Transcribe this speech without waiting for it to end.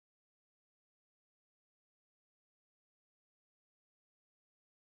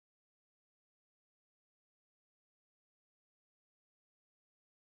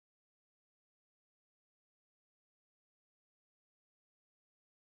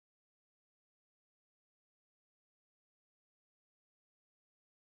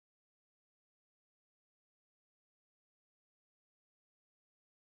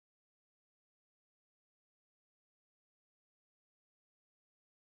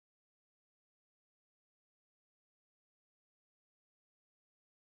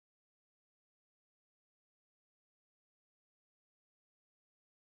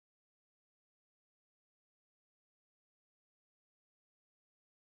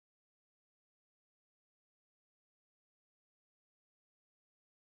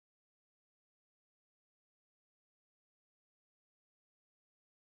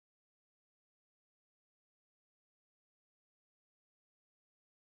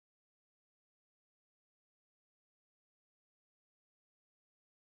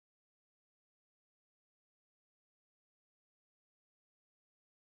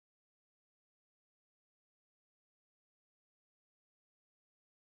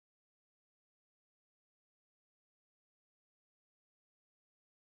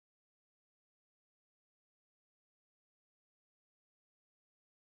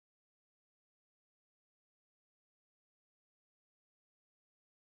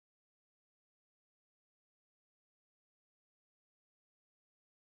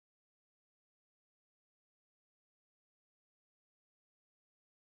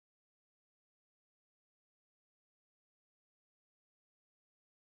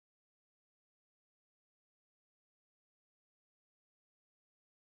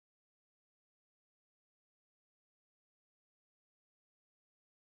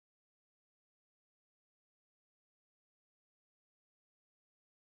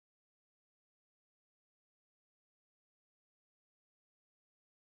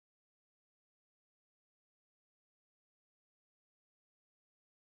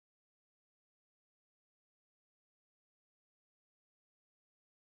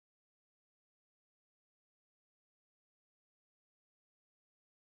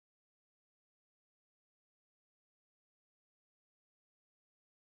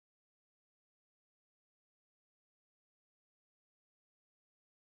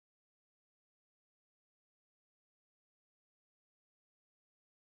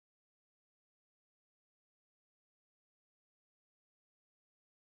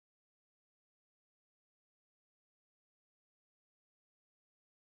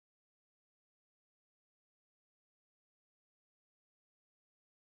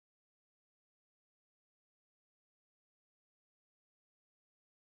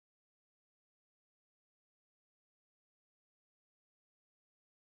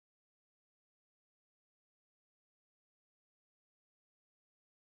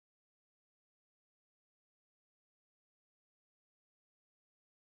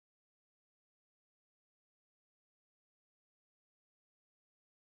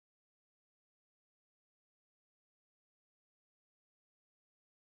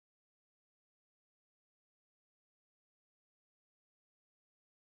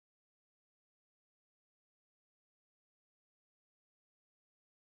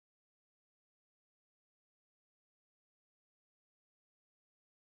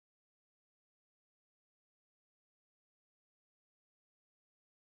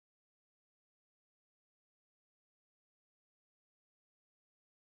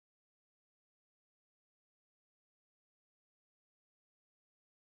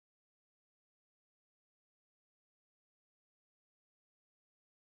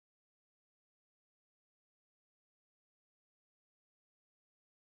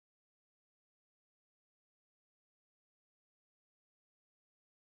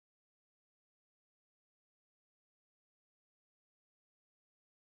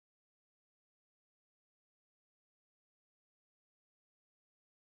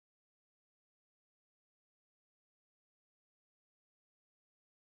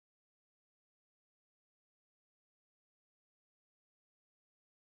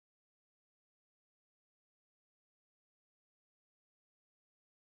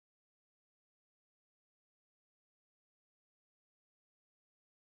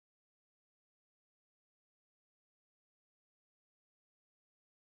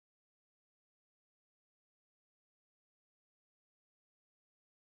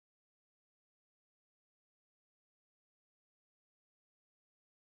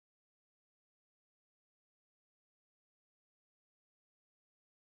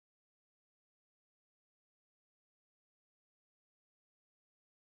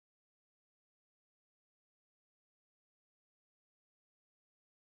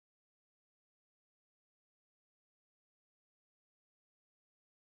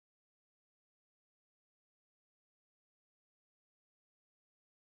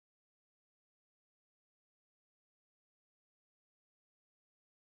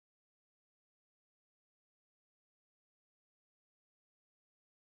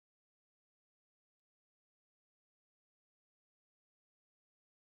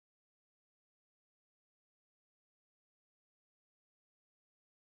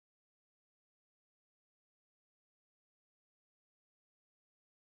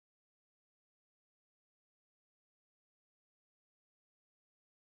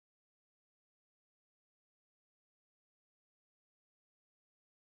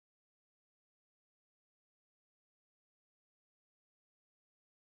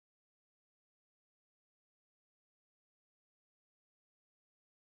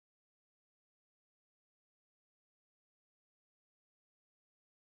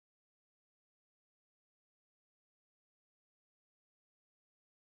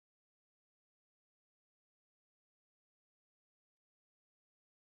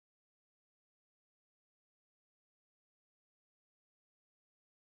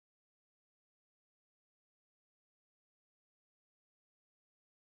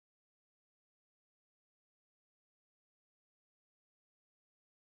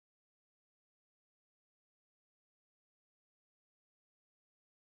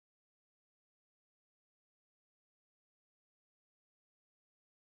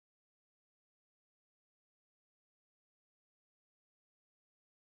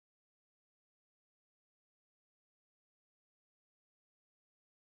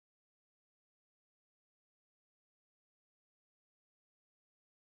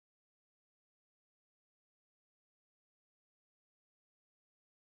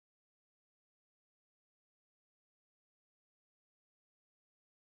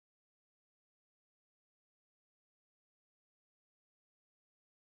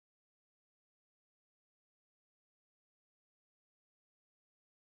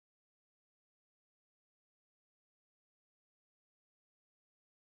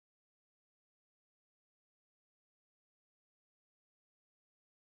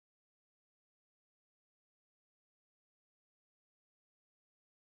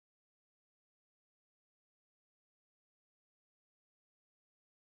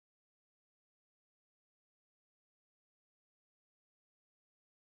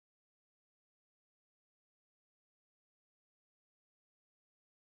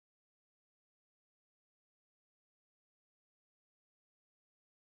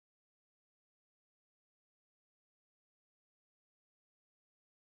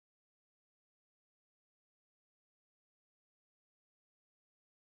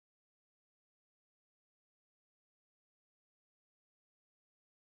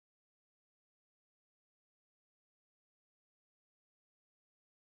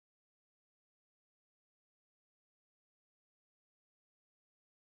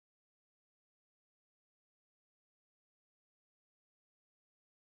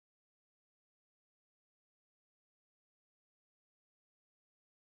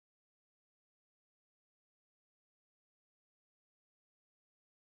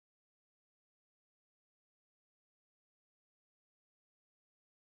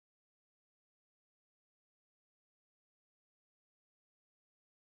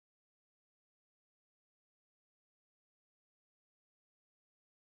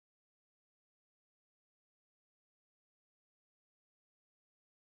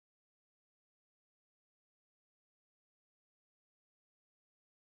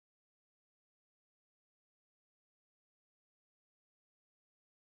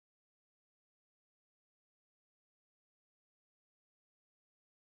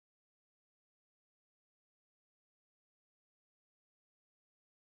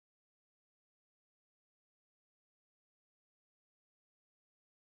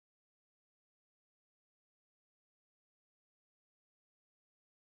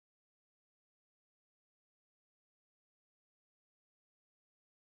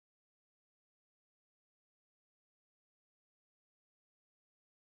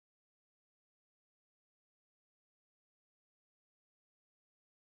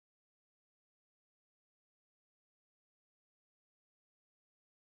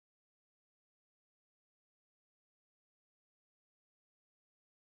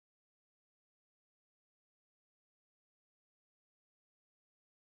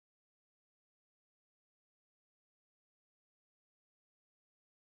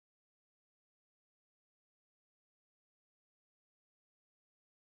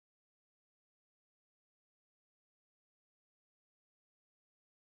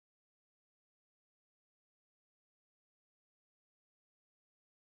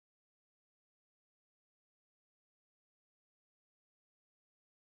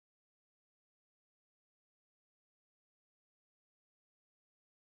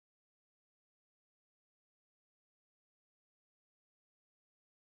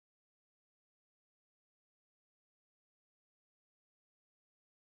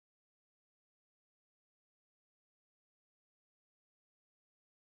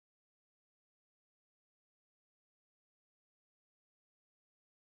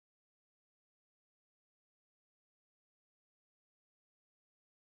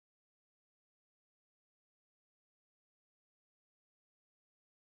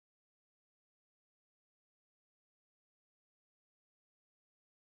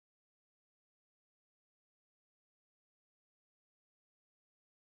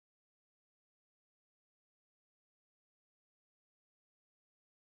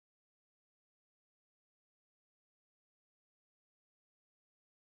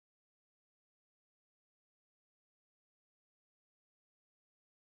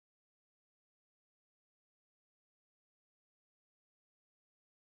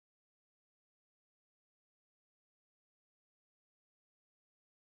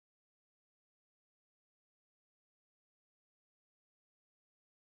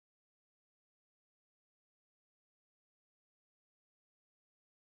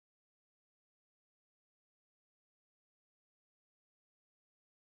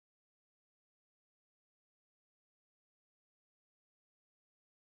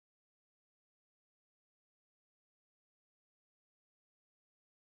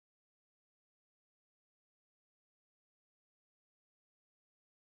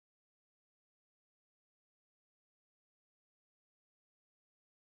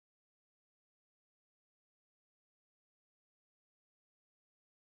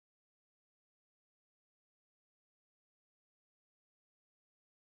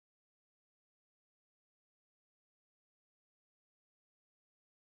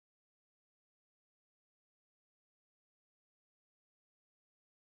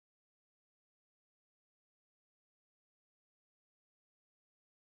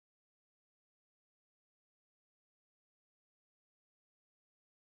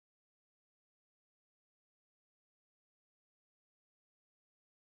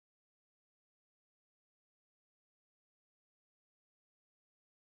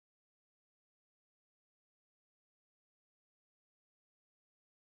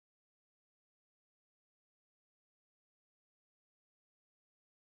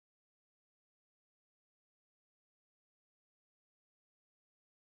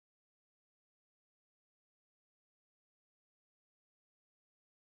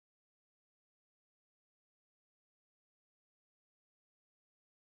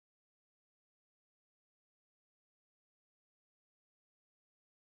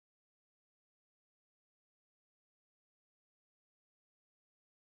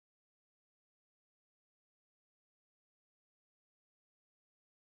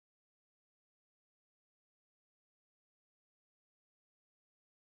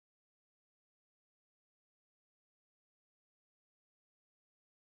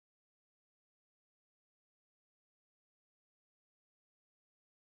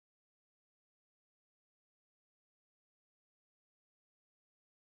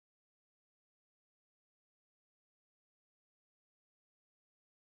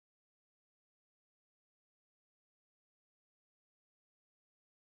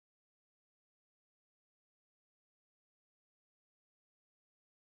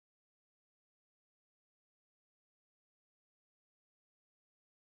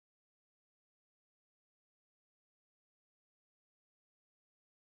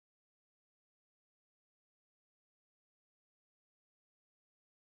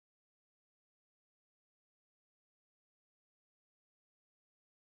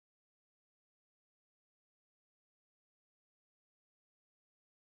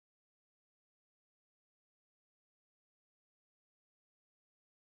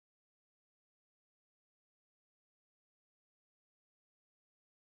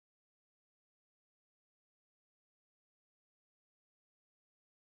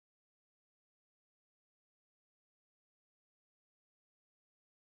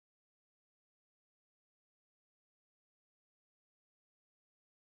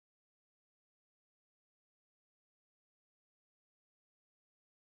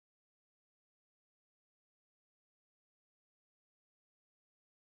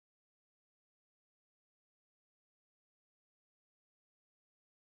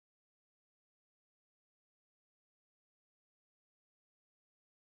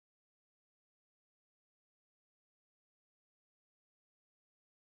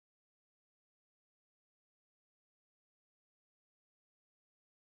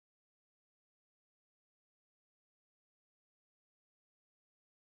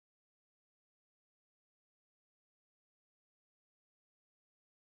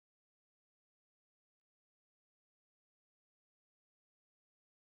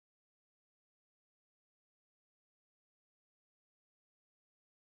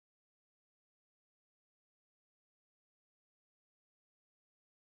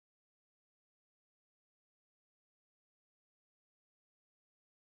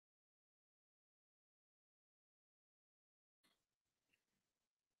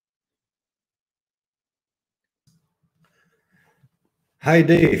Hi,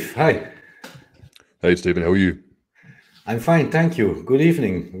 Dave. Hi. Hey, Stephen, how are you? I'm fine, thank you. Good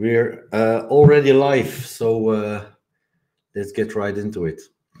evening. We're already live, so let's get right into it.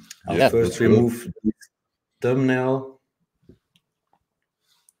 I'll Yeah, first let's go. remove the thumbnail.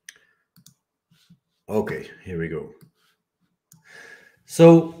 Okay, here we go.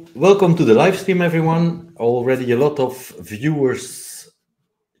 So, welcome to the live stream, everyone. Already a lot of viewers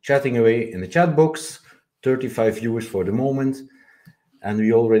chatting away in the chat box. 35 viewers for the moment. And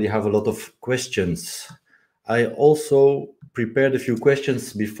we already have a lot of questions. I also prepared a few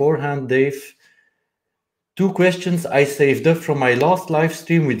questions beforehand, Dave. Two questions I saved up from my last live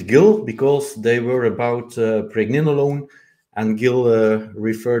stream with Gil because they were about pregnenolone, and Gil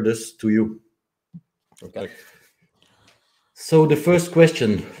referred us to you. Okay. So the first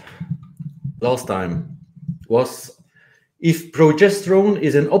question last time was, if progesterone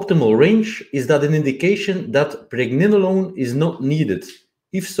is in optimal range, is that an indication that pregnenolone is not needed?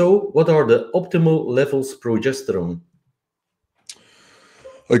 If so, what are the optimal levels progesterone?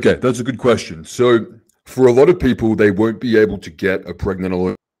 Okay, that's a good question. So for a lot of people, they won't be able to get a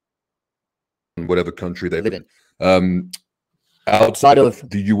pregnenolone in whatever country they live in. Outside of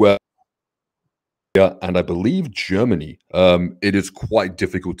the US and I believe Germany, it is quite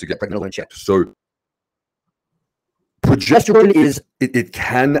difficult to get pregnenolone checked. So progesterone it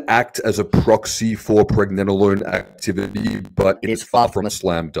can act as a proxy for pregnenolone activity, but it is far from a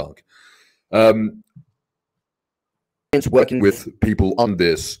slam dunk. Working with people on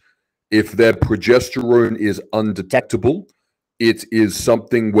this, if their progesterone is undetectable, it is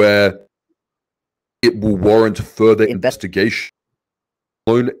something where it will warrant further investigation,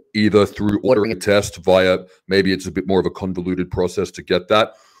 either through ordering a test via, maybe it's a bit more of a convoluted process to get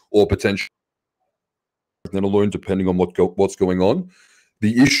that, or potentially pregnenolone, depending on what's going on.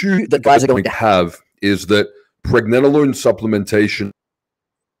 The issue that guys are going to have is that pregnenolone supplementation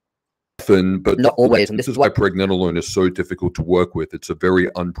often, but not always, and this is why pregnenolone is so difficult to work with. It's a very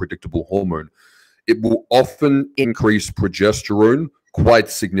unpredictable hormone. It will often increase progesterone quite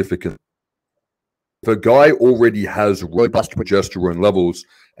significantly. If a guy already has robust progesterone levels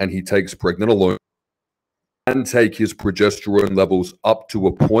and he takes pregnenolone, he can take his progesterone levels up to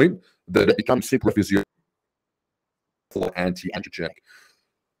a point that it becomes super physiological or anti-androgenic.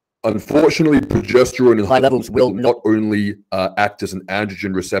 Unfortunately, progesterone in high levels will not only act as an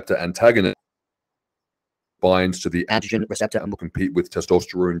androgen receptor antagonist, binds to the androgen receptor and will compete with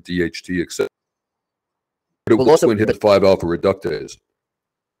testosterone, DHT, etc. But it will also inhibit 5-alpha reductase.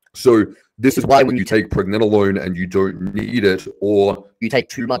 So this is why when you take pregnenolone and you don't need it, or you take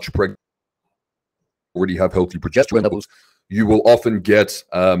too much pregnenolone, already have healthy progesterone levels, you will often get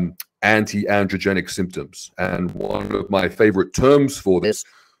anti-androgenic symptoms. And one of my favorite terms for this,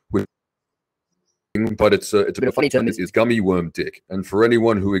 but it's a bit of a funny term, is gummy worm dick. And for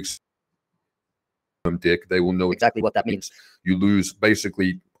anyone who worm dick, they will know exactly what that means. You lose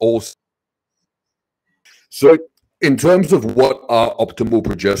basically all. So in terms of what are optimal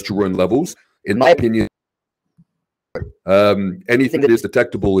progesterone levels, in my opinion, anything that is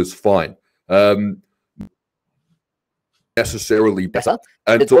detectable is fine. Necessarily better.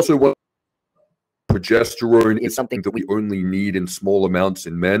 And it's also what progesterone is something that we only need in small amounts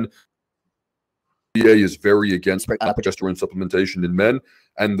in men. FDA is very against progesterone supplementation in men,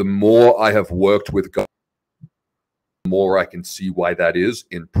 and the more I have worked with guys, the more I can see why that is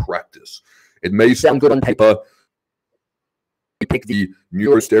in practice. It may sound good on paper. You pick the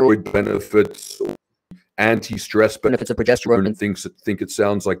neurosteroid benefits, anti-stress benefits of progesterone, and think it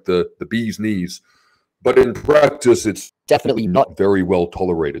sounds like the bee's knees, but in practice, it's definitely not very well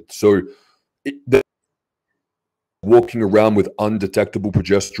tolerated. So walking around with undetectable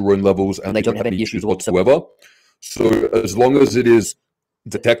progesterone levels and they don't have any issues whatsoever. So as long as it is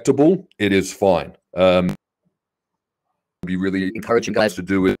detectable, it is fine. Be really encouraging guys to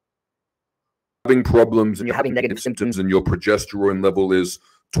do it. Having problems and you're having negative symptoms and your progesterone level is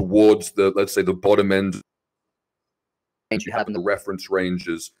towards the, let's say, the bottom end range you have in the reference range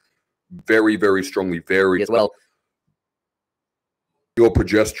is very, very strongly vary as well. Your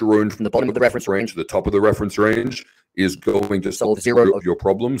progesterone from the bottom of the reference range to the top of the reference range is going to solve zero of your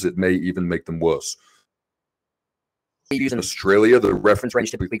problems. It may even make them worse. In Australia, the reference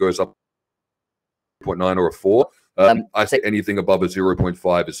range typically goes up 0.9 or a 4. I say anything above a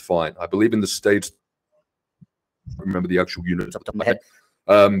 0.5 is fine. I believe in the States, I remember the actual units off the top of my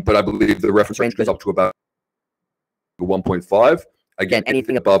head, but I believe the reference range goes up to about 1.5. Again,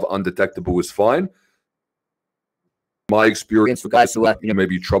 anything above undetectable is fine. My experience for guys who are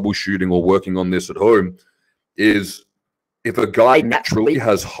maybe troubleshooting or working on this at home is if a guy naturally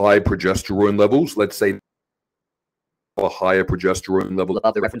has high progesterone levels, let's say a higher progesterone level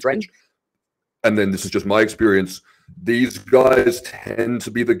above the reference range. And then this is just my experience. These guys tend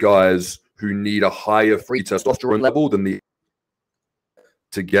to be the guys who need a higher free testosterone level than the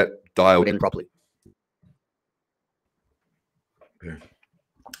to get dialed in properly. Okay.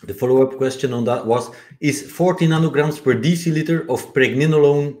 The follow-up question on that was, is 40 nanograms per deciliter of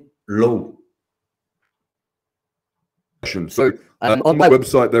pregnenolone low? So on my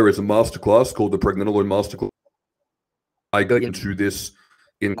website, there is a masterclass called the Pregnenolone Masterclass. I go into this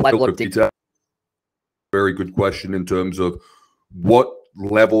in quite a lot of detail. Very good question in terms of what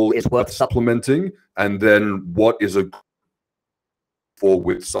level is worth supplementing and then what is a for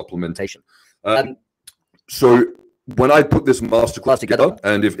with supplementation. So when I put this masterclass together,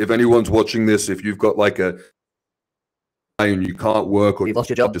 and if anyone's watching this, if you've got like a and you can't work or you've lost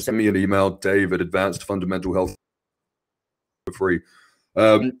your job, just send me an email, Dave at Advanced Fundamental Health for free.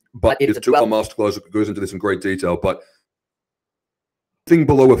 But it's a 2-hour masterclass that goes into this in great detail. But thing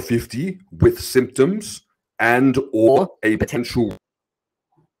below a 50 with symptoms and or a potential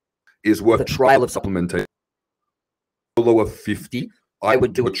is worth a trial of supplementation. Below a 50, I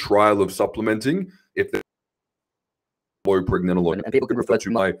would do a trial of supplementing if they're low pregnenolone. And people can refer to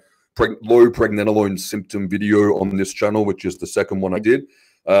my low pregnenolone symptom video on this channel, which is the second one I did.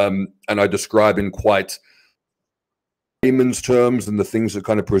 And I describe in quite layman's terms and the things that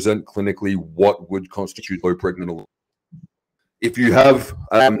kind of present clinically what would constitute low pregnenolone. If you have,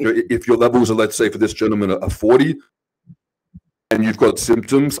 if your levels are, let's say for this gentleman, a 40, and you've got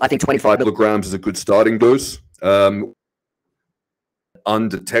symptoms, I think 25 milligrams is a good starting dose.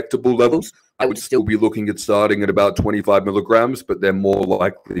 Undetectable levels, I would still be looking at starting at about 25 milligrams, but they're more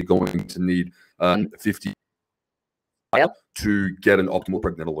likely going to need 50 to get an optimal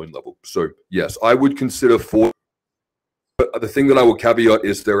pregnenolone level. So yes, I would consider 40. But the thing that I will caveat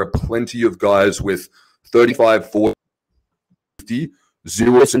is there are plenty of guys with 35, 40, 50,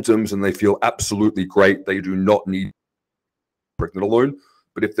 0 symptoms, and they feel absolutely great. They do not need pregnenolone.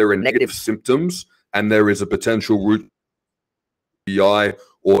 But if there are negative symptoms and there is a potential root BI,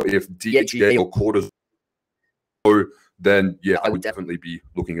 or if DHEA or cortisol, then yeah, I would definitely be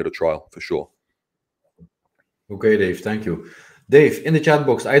looking at a trial for sure. Okay, Dave, thank you. Dave, in the chat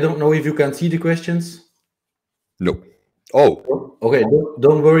box, I don't know if you can see the questions. No. Oh. Okay,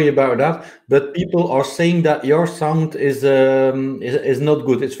 don't worry about that. But people are saying that your sound is not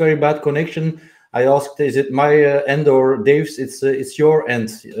good. It's very bad connection. I asked, is it my end or Dave's? It's your end.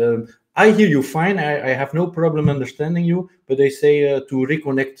 I hear you fine. I have no problem understanding you, but they say to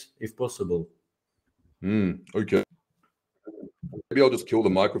reconnect if possible. Okay. Maybe I'll just kill the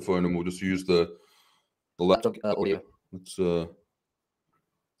microphone and we'll just use the laptop audio. Let's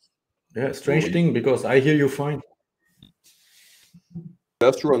yeah, strange thing because I hear you fine.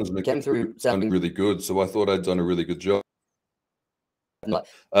 Testosterone's came through sounding really good, so I thought I'd done a really good job.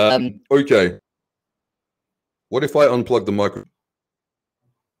 Okay. What if I unplug the microphone?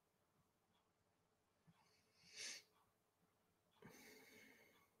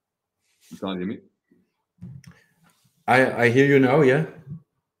 You can't hear me? I hear you now, yeah.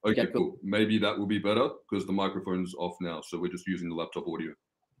 Okay, cool. Maybe that will be better because the microphone's off now, so we're just using the laptop audio.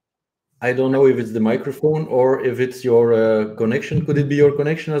 I don't know if it's the microphone or if it's your connection. Could it be your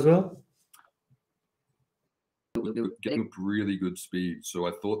connection as well? Getting really good speed, so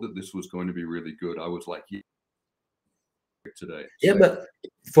I thought that this was going to be really good. I was like, yeah, today. Yeah, but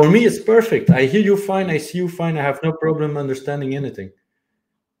for me it's perfect. I hear you fine. I see you fine. I have no problem understanding anything.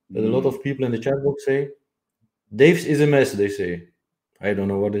 But a lot of people in the chat box say, Dave's is a mess, they say. I don't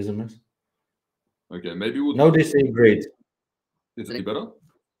know what is a mess. Okay, maybe we'll... Now they say great. Is it better?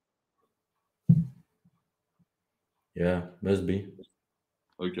 Yeah, must be.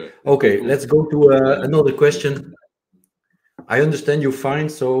 Okay. Okay, let's go to another question. I understand you fine,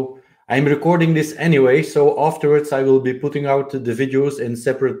 so I'm recording this anyway, so afterwards I will be putting out the videos in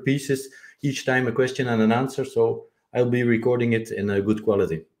separate pieces, each time a question and an answer, so I'll be recording it in a good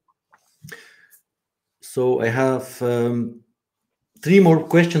quality. So I have 3 more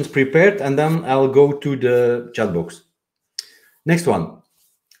questions prepared, and then I'll go to the chat box. Next one.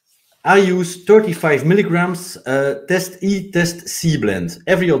 I use 35 milligrams Test E, Test C blend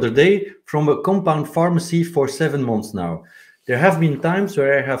every other day from a compound pharmacy for 7 months now. There have been times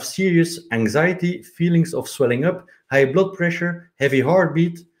where I have serious anxiety, feelings of swelling up, high blood pressure, heavy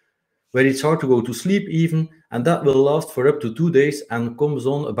heartbeat, where it's hard to go to sleep even, and that will last for up to 2 days and comes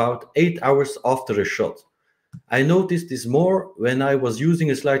on about 8 hours after a shot. I noticed this more when I was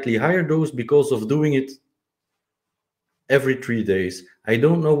using a slightly higher dose because of doing it every 3 days. I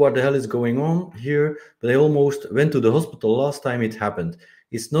don't know what the hell is going on here, but I almost went to the hospital last time it happened.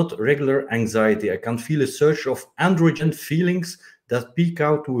 It's not regular anxiety. I can feel a surge of androgen feelings that peak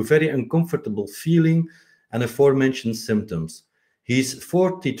out to a very uncomfortable feeling and aforementioned symptoms. He's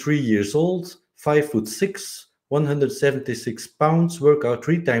 43 years old, 5'6", 176 pounds, work out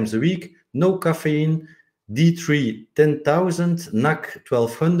 3 times a week, no caffeine, D3 10,000, NAC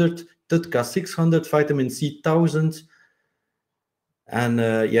 1200, TUDCA 600, vitamin C 1000, and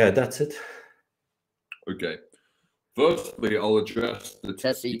yeah, that's it. Okay. Firstly, I'll address the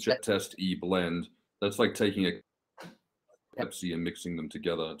Test E blend. That's like taking a Pepsi and mixing them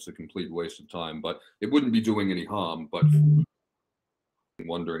together. It's a complete waste of time, but it wouldn't be doing any harm. But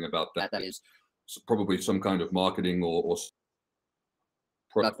wondering about that is probably some kind of marketing or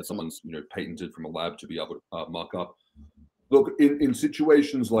product that someone's patented from a lab to be able to mark up. Look, in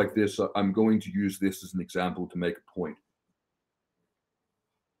situations like this, I'm going to use this as an example to make a point.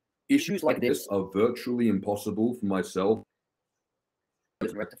 Issues like this are virtually impossible for myself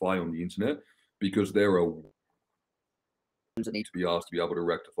to rectify on the internet because there are that need to be asked to be able to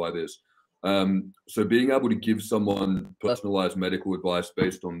rectify this. So being able to give someone personalized medical advice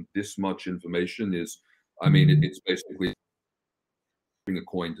based on this much information is, I mean, it's basically a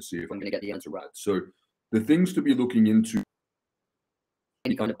coin to see if I'm going to get the answer right. So the things to be looking into,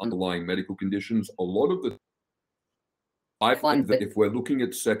 any kind of underlying medical conditions, a lot of the, I find that if we're looking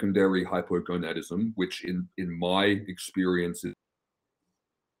at secondary hypogonadism, which in my experience is,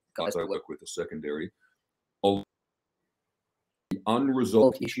 guys I work with, a secondary, the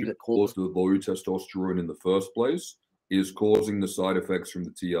unresolved issue that caused the low testosterone in the first place is causing the side effects from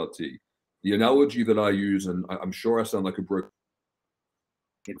the TRT. The analogy that I use, and I'm sure I sound like a broken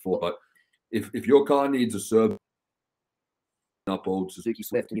before, but if your car needs a service, up old Suzuki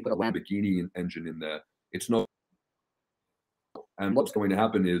Swift, and you put a Lamborghini engine in there, it's not. And what's going to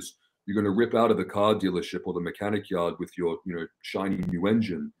happen is you're going to rip out of the car dealership or the mechanic yard with your shiny new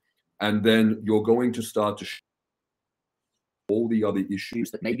engine, and then you're going to start to all the other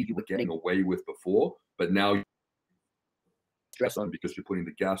issues that maybe you were getting away with before, but now you stress on because you're putting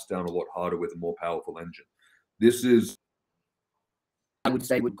the gas down a lot harder with a more powerful engine. This is, I would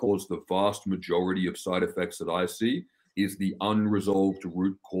say, would cause the vast majority of side effects that I see is the unresolved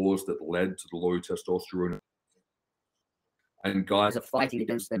root cause that led to the low testosterone. And guys are fighting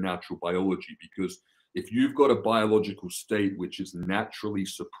against their natural biology, because if you've got a biological state which is naturally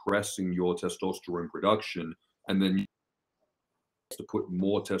suppressing your testosterone production, and then you to put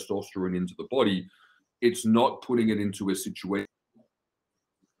more testosterone into the body, it's not putting it into a situation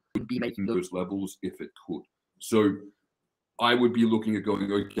would be making those levels if it could. So I would be looking at going,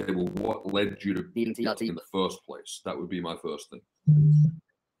 okay, well, what led you to needing TRT in the first place? That would be my first thing.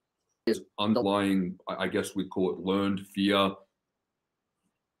 Is underlying, I guess we'd call it learned fear,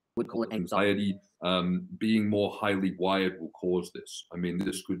 would call it anxiety. Being more highly wired will cause this. I mean,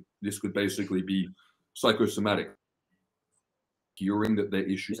 this could basically be psychosomatic. Hearing that their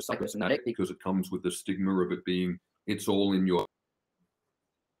issues are psychosomatic because it comes with the stigma of it being, it's all in your,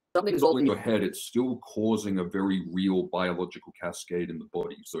 something's all in your head. It's still causing a very real biological cascade in the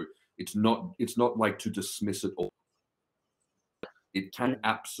body. So it's not like to dismiss it all. It can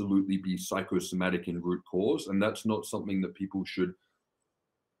absolutely be psychosomatic in root cause, and that's not something that people should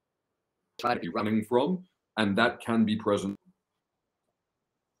try to be running from, and that can be present.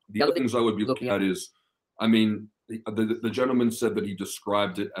 The other things I would be looking at is, I mean, the gentleman said that he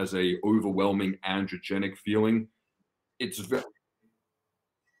described it as a overwhelming androgenic feeling. It's very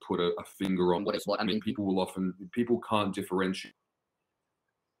put a finger on what it's what. I mean, people can't differentiate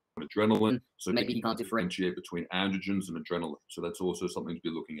adrenaline, so maybe you can't differentiate between androgens and adrenaline. So that's also something to be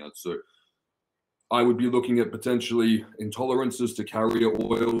looking at. So I would be looking at potentially intolerances to carrier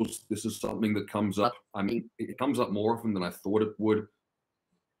oils. This is something that comes up. I mean, it comes up more often than I thought it would.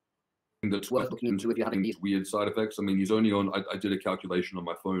 That's worth looking into if you're having these weird side effects. I mean, he's only on, I did a calculation on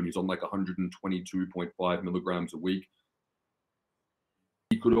my phone, he's on like 122.5 milligrams a week.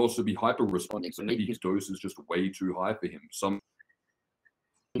 He could also be hyper responding, so maybe his dose is just way too high for him. Some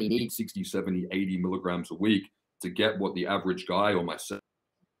he needs 60, 70, 80 milligrams a week to get what the average guy on my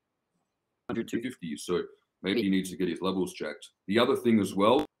 100 to 50. So maybe he needs to get his levels checked. The other thing as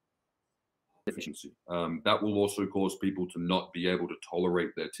well, deficiency. That will also cause people to not be able to tolerate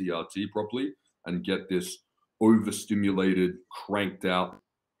their TRT properly and get this overstimulated, cranked out,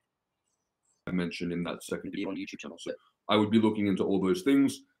 I mentioned in that second video on the YouTube channel. So I would be looking into all those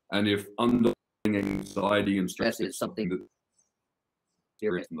things. And if underlying anxiety and stress is something that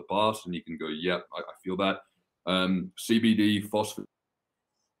experienced in the past, and you can go, yeah, I feel that. CBD, phosphate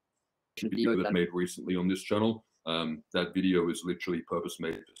video that I made recently on this channel, that video is literally purpose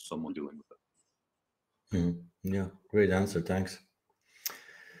made for someone dealing with it. Yeah, great answer. Thanks.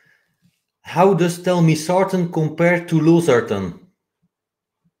 How does telmisartan compare to losartan?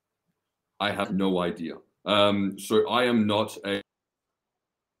 I have no idea. So I am not a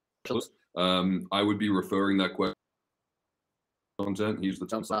specialist. I would be referring that question to content. He's the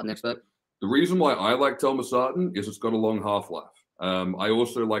telmisartan expert. The reason why I like telmisartan is it's got a long half-life. I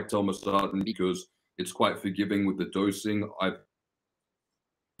also like telmisartan because it's quite forgiving with the dosing. I'm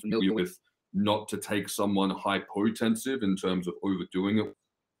familiar with not to take someone hypotensive in terms of overdoing it.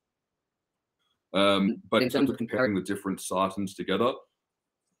 But in terms of comparing the different sartans together,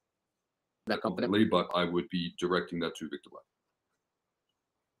 that confidently, but I would be directing that to Victor.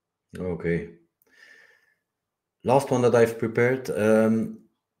 Okay. Last one that I've prepared.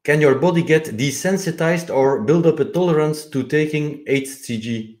 Can your body get desensitized or build up a tolerance to taking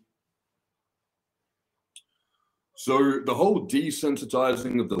HCG? So the whole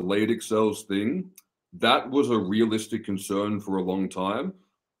desensitizing of the Leydig cells thing, that was a realistic concern for a long time.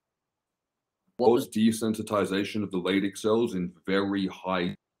 What was desensitization of the Leydig cells in very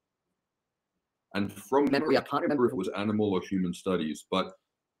high, and from memory, I can't remember if it was animal or human studies, but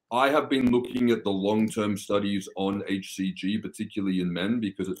I have been looking at the long-term studies on HCG, particularly in men,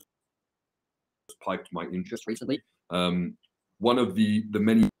 because it's piqued my interest recently. One of the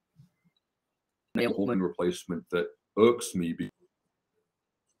many male hormone replacement that irks me,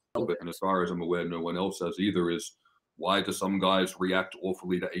 and as far as I'm aware, no one else has either, is why do some guys react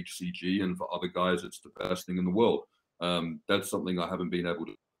awfully to HCG and for other guys it's the best thing in the world? That's something I haven't been able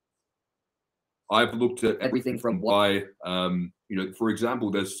to. I've looked at everything from why, for example,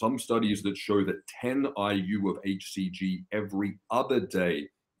 there's some studies that show that 10 IU of HCG every other day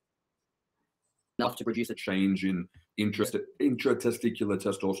enough to produce a change in intratesticular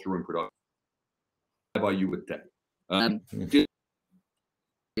testosterone production. 5 IU a day.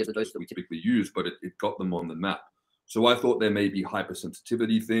 Is the dose that we typically use, but it got them on the map. So I thought there may be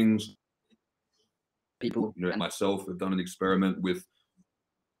hypersensitivity things. People, myself have done an experiment with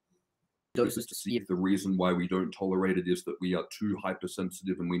doses to see if the reason why we don't tolerate it is that we are too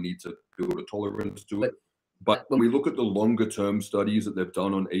hypersensitive and we need to build a tolerance to it. But when we look at the longer term studies that they've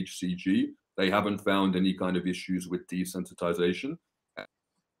done on HCG, they haven't found any kind of issues with desensitization.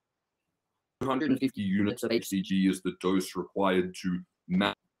 250 units of HCG is the dose required to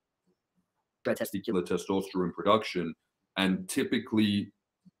match testicular testosterone production, and typically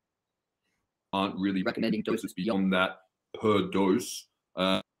aren't really recommending doses beyond that per dose.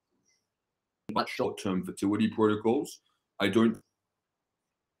 But short-term fertility protocols, I don't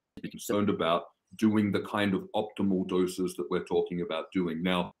be concerned about doing the kind of optimal doses that we're talking about doing.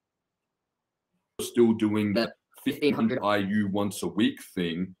 Now, we're still doing that 1500 IU once a week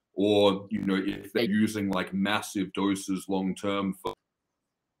thing, or if they're using like massive doses long-term for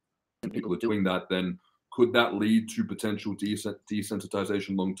people are doing that, then could that lead to potential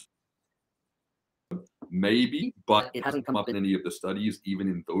desensitization long-term? Maybe, but it hasn't come up in any of the studies, even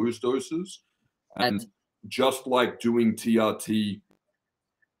in those doses. And just like doing TRT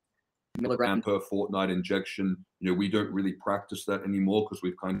milligram per fortnight injection, we don't really practice that anymore because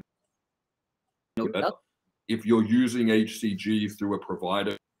we've kind of better. If you're using HCG through a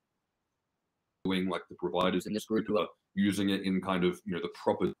provider, doing like the providers in this group who are using it in kind of the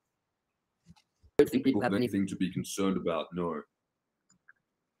proper, I don't think people have anything to be concerned about. No.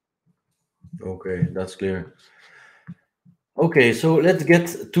 Okay, that's clear. Okay, so let's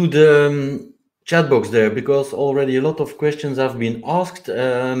get to the chat box there, because already a lot of questions have been asked.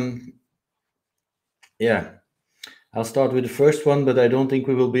 Yeah, I'll start with the first one, but I don't think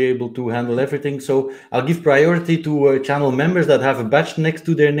we will be able to handle everything. So I'll give priority to channel members that have a badge next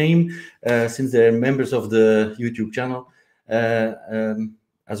to their name, since they're members of the YouTube channel.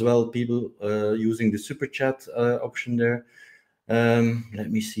 As well, people using the super chat option there.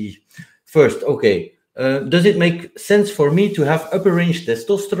 Let me see. First, okay. Does it make sense for me to have upper range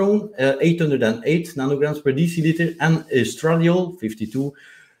testosterone, 808 nanograms per deciliter, and estradiol, 52,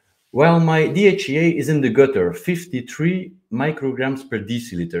 while my DHEA is in the gutter, 53 micrograms per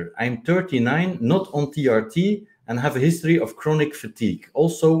deciliter? I'm 39, not on TRT, and have a history of chronic fatigue.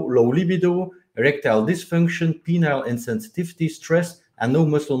 Also, low libido, erectile dysfunction, penile insensitivity, stress, and no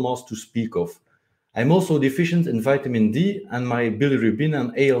muscle mass to speak of. I'm also deficient in vitamin D, and my bilirubin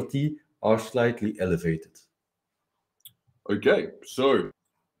and ALT are slightly elevated. Okay, so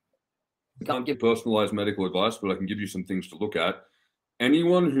I can't give personalized medical advice, but I can give you some things to look at.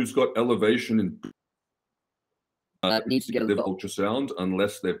 Anyone who's got elevation in needs to get a liver ultrasound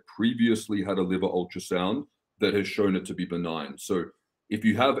unless they've previously had a liver ultrasound that has shown it to be benign. So if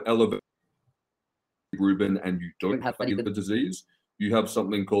you have elevated bilirubin and you don't have fatty liver disease, you have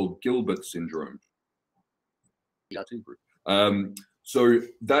something called Gilbert syndrome. So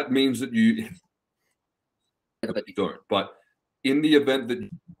that means that you don't. But in the event that you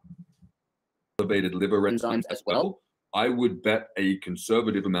elevated liver enzymes as well, I would bet a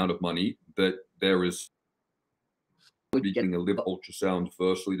conservative amount of money that there is be getting a liver ultrasound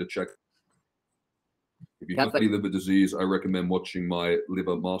firstly to check. If you have any liver disease, I recommend watching my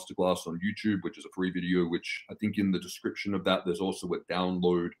liver masterclass on YouTube, which is a free video, which I think in the description of that, there's also a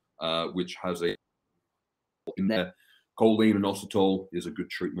download, which has a in there. Choline and inositol is a good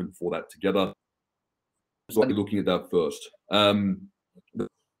treatment for that together. So I'll be looking at that first.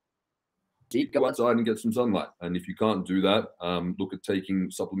 Go outside and get some sunlight. And if you can't do that, look at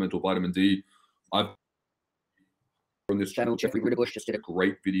taking supplemental vitamin D. I've on this channel, Jeffrey Ritterbush just did a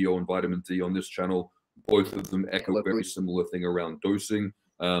great video on vitamin D on this channel. Both of them echo a very similar thing around dosing.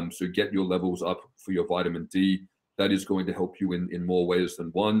 So get your levels up for your vitamin D. That is going to help you in more ways than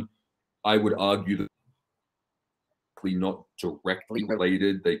one. I would argue that not directly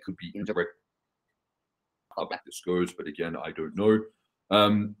related. They could be indirect. How back this goes, but again, I don't know.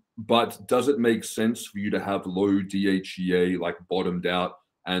 But does it make sense for you to have low DHEA, like bottomed out,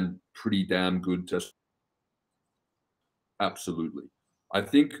 and pretty damn good test? Absolutely. I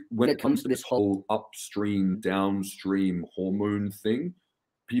think when it comes to this whole upstream, downstream hormone thing,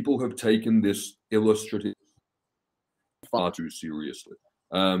 people have taken this illustrative far too seriously.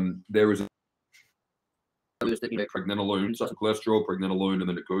 There is pregnenolone, such cholesterol, pregnenolone, and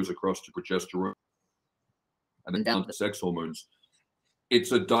then it goes across to progesterone, and then down to sex hormones.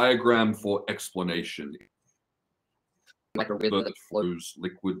 It's a diagram for explanation. Like a river that flows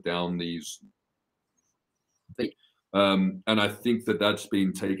liquid down these. And I think that that's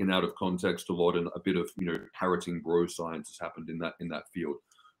been taken out of context a lot, and a bit of parroting bro science has happened in that field.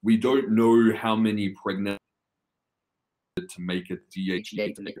 We don't know how many pregnant to make a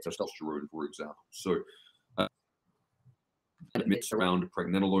DHEA to make a testosterone, for example. So mix around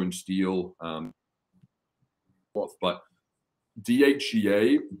pregnenolone, steel, but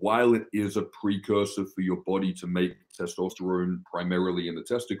DHEA, while it is a precursor for your body to make testosterone primarily in the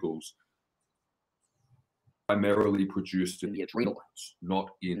testicles, primarily produced in the adrenal glands, not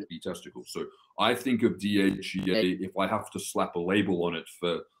in the testicles. So I think of DHEA, if I have to slap a label on it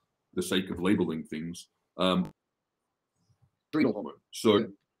for the sake of labeling things, adrenal hormone. So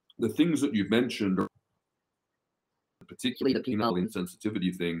the things that you've mentioned, particularly the penile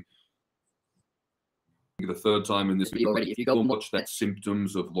insensitivity thing, the third time in this video already, if you go and watch that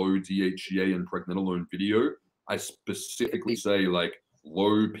symptoms of low DHEA and pregnenolone video, I specifically say like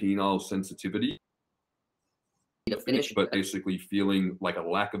low penile sensitivity, but basically feeling like a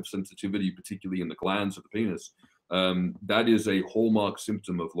lack of sensitivity, particularly in the glands of the penis. That is a hallmark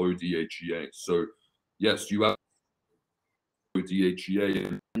symptom of low DHEA. So yes, you have low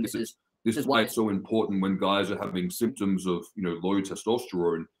DHEA, and this is why it's so important when guys are having symptoms of low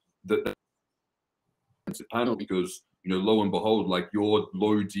testosterone that it's a panel, because lo and behold, like your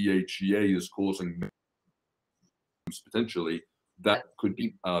low DHEA is causing potentially that could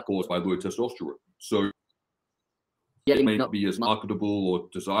be caused by low testosterone. So it may not be as marketable or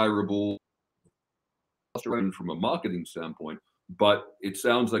desirable from a marketing standpoint, but it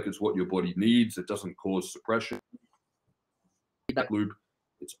sounds like it's what your body needs. It doesn't cause suppression. Feedback loop.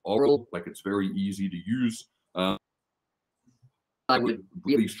 It's oral, like it's very easy to use. I would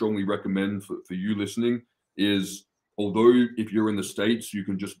really strongly recommend for you listening is, although if you're in the States, you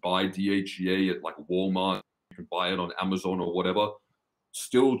can just buy DHEA at like Walmart, you can buy it on Amazon or whatever,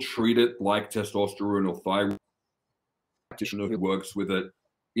 still treat it like testosterone or thyroid. Practitioner who works with it,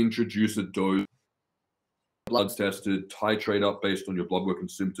 introduce a dose, blood's tested, titrate up based on your blood work and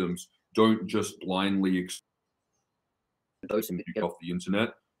symptoms. Don't just blindly dosing that you get off the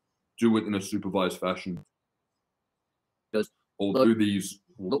internet. Do it in a supervised fashion. Because although these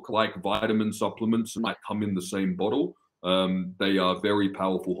look like vitamin supplements and might come in the same bottle, they are very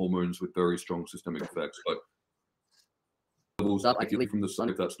powerful hormones with very strong systemic effects. But levels up, ideally from the sun,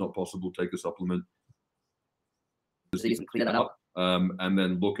 if that's not possible, take a supplement. Disease and clear that up, and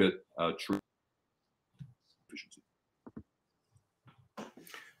then look at treatment efficiency.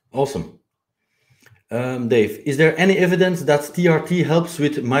 Awesome. Dave, is there any evidence that TRT helps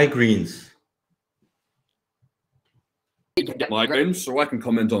with migraines? Migraines, so I can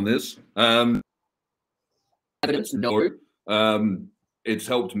comment on this. Evidence, no. It's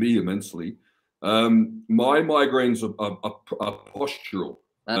helped me immensely. My migraines are postural.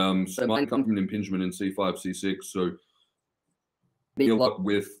 So mine come from an impingement in C5, C6. So a lot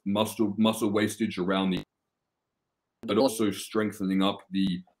with muscle wastage around the, but also strengthening up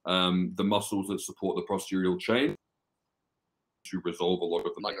the muscles that support the posterior chain to resolve a lot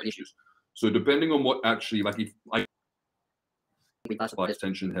of the migraine issues. So depending on what actually, like if I classifies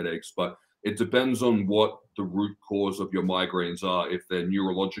tension headaches, but it depends on what the root cause of your migraines are, if they're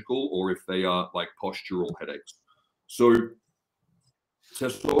neurological or if they are like postural headaches. So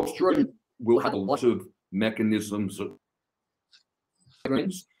testosterone will have a lot of mechanisms of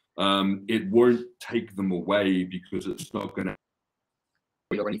migraines. It won't take them away because it's not going to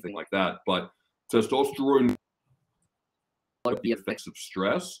or anything like that. But testosterone the effects of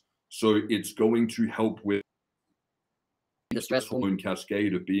stress, so it's going to help with the stress hormone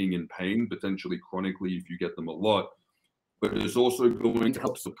cascade of being in pain, potentially chronically if you get them a lot. But it's also going to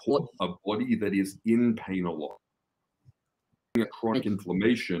help support a body that is in pain a lot. Chronic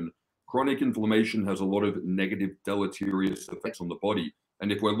inflammation has a lot of negative deleterious effects on the body.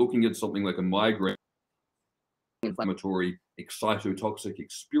 And if we're looking at something like a migraine, inflammatory excitotoxic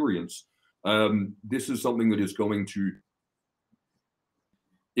experience, this is something that is going to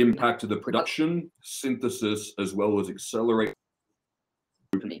impact the production, synthesis, as well as accelerate,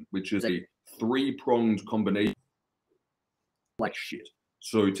 which is a three-pronged combination like shit.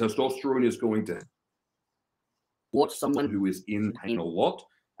 So testosterone is going to support someone who is in pain a lot,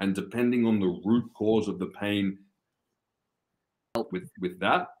 and depending on the root cause of the pain, help with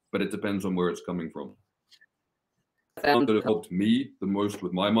that, but it depends on where it's coming from. I found that it helped me the most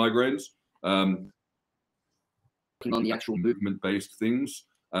with my migraines. On the actual movement-based things,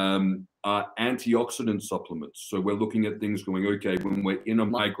 are antioxidant supplements. So we're looking at things going, okay, when we're in a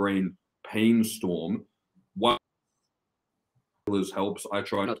migraine pain storm, what helps. I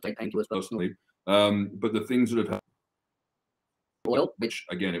try not to take painkillers personally, but the things that have helped, oil, which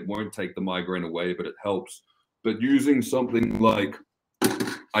again, it won't take the migraine away, but it helps. But using something like,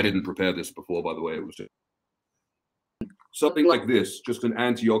 I didn't prepare this before, by the way, it was just something like this, just an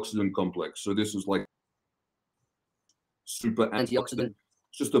antioxidant complex. So this is like super antioxidant.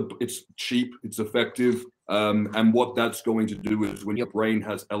 It's cheap, it's effective, and what that's going to do is when your brain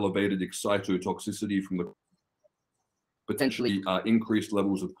has elevated excitotoxicity from the potentially increased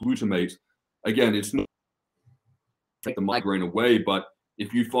levels of glutamate, again, it's not take the migraine away, but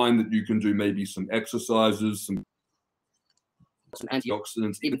if you find that you can do maybe some exercises, some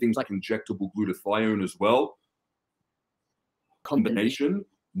antioxidants, even things like injectable glutathione as well, combination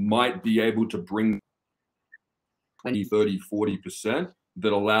might be able to bring 20, 30, 40%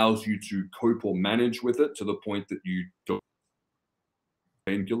 that allows you to cope or manage with it to the point that you don't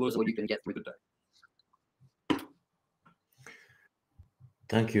painkillers or you can get through the day.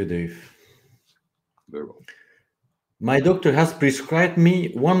 Thank you, Dave. Very well. My doctor has prescribed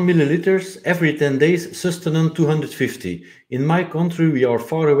me 1 milliliters every 10 days, Testosterone 250. In my country, we are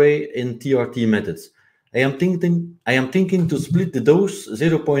far away in TRT methods. I am thinking to split the dose,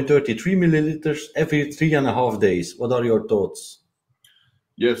 0.33 milliliters every 3.5 days. What are your thoughts?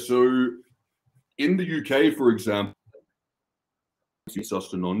 Yeah, so in the UK, for example,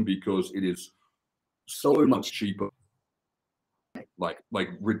 testosterone because it is so much cheaper, like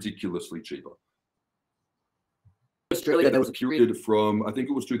ridiculously cheaper. Australia, there was a period from, I think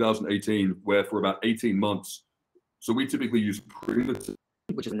it was 2018, where for about 18 months, so we typically use Primatine,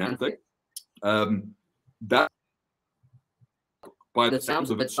 which is an anthay. That, by the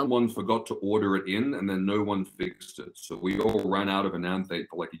sounds of it, someone forgot to order it in and then no one fixed it. So we all ran out of an anthay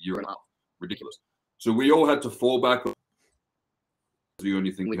for like a year and a half. Ridiculous. So we all had to fall back on the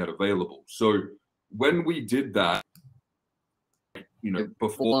only thing we had available. So when we did that, you know,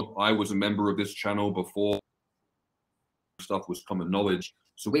 before I was a member of this channel, before stuff was common knowledge,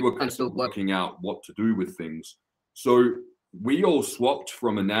 so we were kind of still working out what to do with things. So we all swapped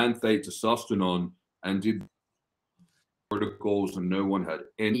from enanthate to Testosterone and did protocols, and no one had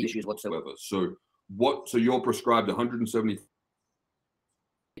any issues whatsoever. So you're prescribed 170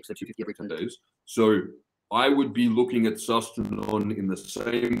 every 10 days. So I would be looking at Testosterone in the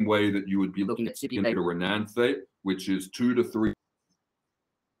same way that you would be looking at cypionate or enanthate, which is 2 to 3.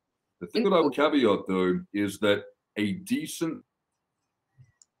 The thing that I would caveat though is that a decent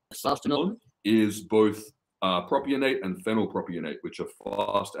Testosterone is both propionate and phenylpropionate, which are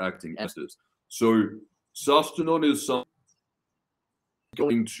fast-acting esters. So Testosterone is something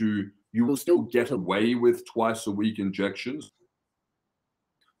you will still get away with twice-a-week injections,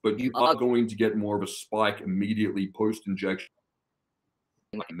 but you are going to get more of a spike immediately post-injection,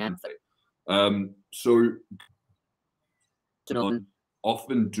 like enanthate. So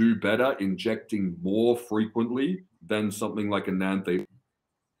often do better injecting more frequently than something like enanthate.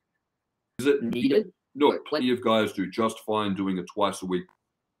 Is it needed? No, plenty of guys do just fine doing it twice a week.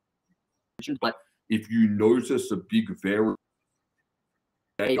 But if you notice a big variance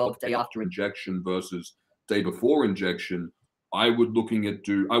day after injection versus day before injection, I would look at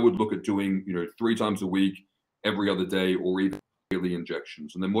doing, 3 times a week, every other day, or even daily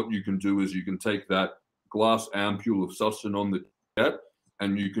injections. And then what you can do is you can take that glass ampule of sustanon that you get,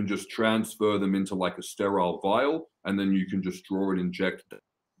 and you can just transfer them into like a sterile vial, and then you can just draw and inject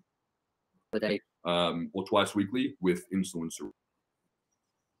a day or twice weekly with insulin syringe.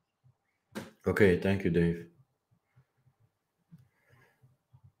 Okay, thank you, Dave.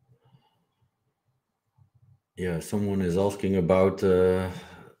 Yeah, someone is asking about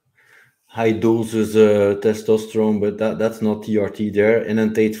high doses testosterone, but that's not TRT there.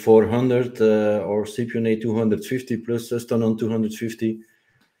 Enantate 400 or cypionate 250 plus sustanon 250.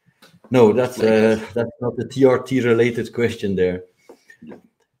 No, that's not a TRT related question there.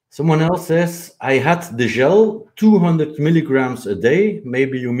 Someone else says, I had the gel 200 milligrams a day.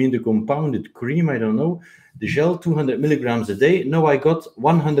 Maybe you mean the compounded cream, I don't know. The gel 200 milligrams a day. No, I got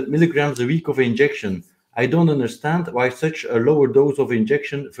 100 milligrams a week of injection. I don't understand why such a lower dose of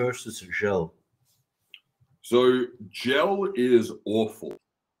injection versus gel. So gel is awful.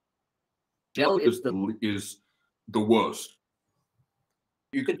 Gel is the worst.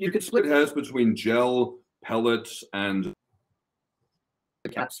 You could split hairs between gel, pellets, and the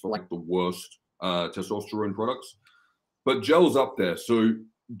caps for like the worst testosterone products. But gel's up there. So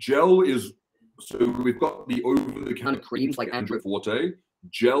gel is, so we've got the over-the-counter creams like Andro Forte.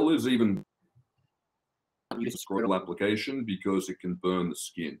 Gel is even use a scrotal application because it can burn the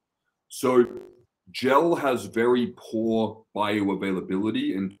skin. So gel has very poor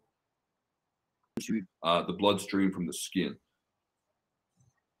bioavailability into the bloodstream from the skin.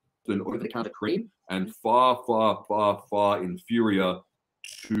 An over-the-counter cream, and far, far, far, far inferior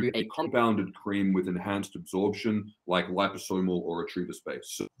to a compounded cream with enhanced absorption like liposomal or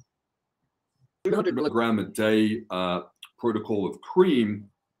retriever-based. So 200 milligram a day protocol of cream.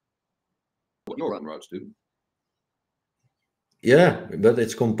 What you're on, right, Stephen? Yeah, but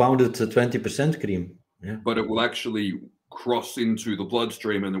it's compounded to 20% cream. Yeah. But it will actually cross into the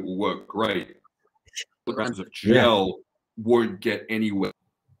bloodstream and it will work great. Milligrams of gel won't get anywhere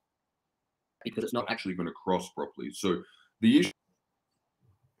because it's not actually going to cross properly. So the issue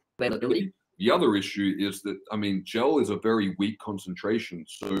availability. The other issue is that, I mean, gel is a very weak concentration.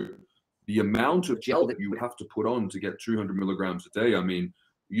 So the amount of gel that you would have to put on to get 200 milligrams a day, I mean,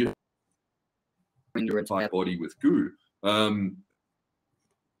 you bring your entire body with goo. Horrible.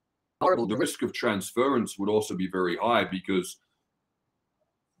 The risk of transference would also be very high because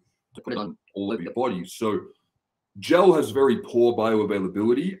to put it on all of your body. So gel has very poor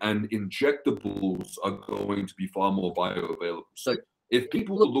bioavailability, and injectables are going to be far more bioavailable. So if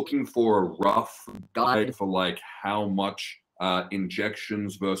people are looking for a rough guide for like how much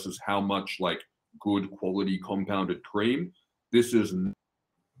injections versus how much like good quality compounded cream, this is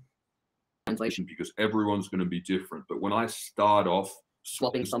translation because everyone's going to be different. But when I start off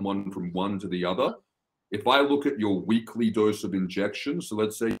swapping someone from one to the other, if I look at your weekly dose of injections, so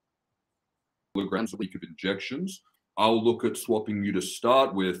let's say milligrams a week of injections, I'll look at swapping you to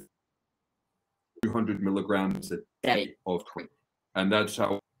start with 200 milligrams a day of cream. And that's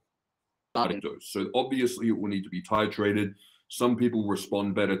how starting dose. So obviously it will need to be titrated. Some people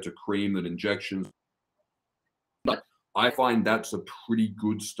respond better to cream than injections. But I find that's a pretty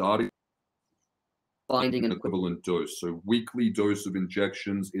good starting. Finding an equivalent dose. So weekly dose of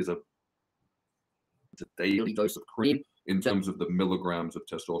injections is a daily dose of cream in terms of the milligrams of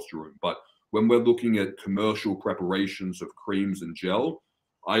testosterone. But when we're looking at commercial preparations of creams and gel,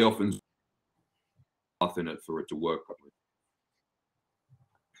 I often in it for it to work properly.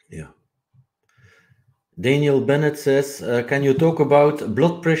 Yeah. Daniel Bennett says, can you talk about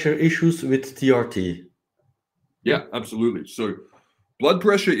blood pressure issues with TRT? Yeah, absolutely. So blood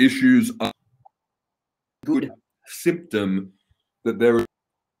pressure issues are a good symptom that there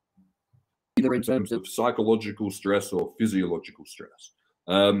either in terms of psychological stress or physiological stress.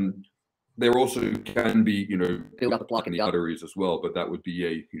 There also can be, you know, build up a plaque in the arteries as well, but that would be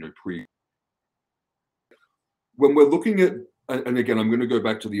a, you know, when we're looking at, and again, I'm going to go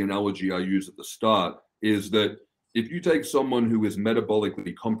back to the analogy I used at the start, is that if you take someone who is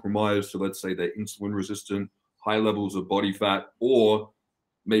metabolically compromised, so let's say they're insulin resistant, high levels of body fat, or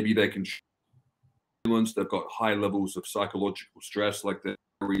maybe they can, they've got high levels of psychological stress, like they're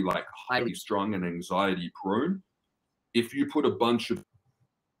very like highly strung and anxiety prone. If you put a bunch of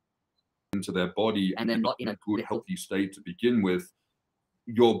into their body and they're not in a good healthy state to begin with,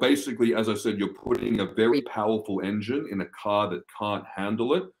 you're basically, as I said, you're putting a very powerful engine in a car that can't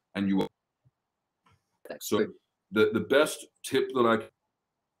handle it, and you are. So the best tip that I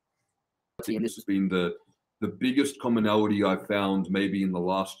can, and this has been the biggest commonality I've found maybe in the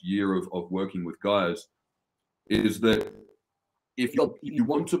last year of working with guys, is that if you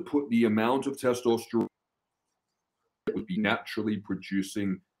want to put the amount of testosterone that would be naturally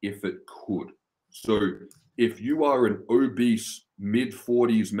producing if it could. So if you are an obese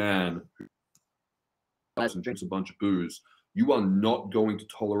mid-40s man who and drinks a bunch of booze, you are not going to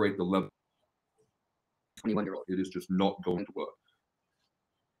tolerate the level 21-year-old. It is just not going to work.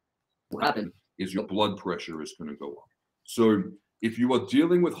 What happens is your blood pressure is going to go up. So if you are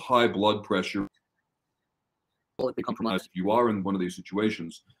dealing with high blood pressure, or compromised, if you are in one of these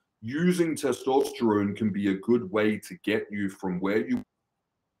situations, using testosterone can be a good way to get you from where you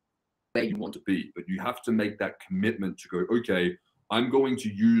want to be. But you have to make that commitment to go, okay, I'm going to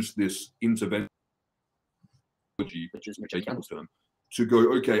use this intervention, which is Jay Campbell's term, to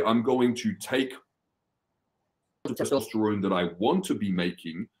go, okay, I'm going to take the testosterone that I want to be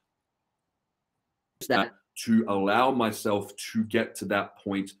making that to allow myself to get to that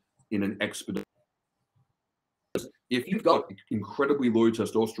point in an expeditious. If you've got incredibly low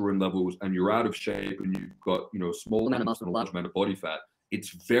testosterone levels and you're out of shape and you've got, you know, a small amount of muscle and a large amount of body fat, it's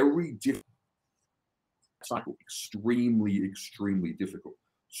very difficult. Cycle extremely, extremely difficult.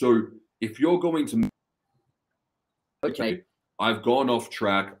 So if you're going to, okay, I've gone off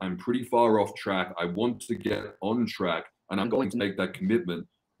track, I'm pretty far off track, I want to get on track, and I'm going to make that commitment,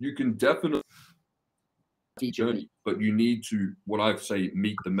 you can definitely journey, but you need to, what I say,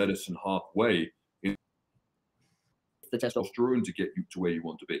 meet the medicine halfway in the testosterone to get you to where you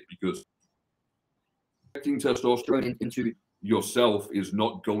want to be, because injecting testosterone into yourself is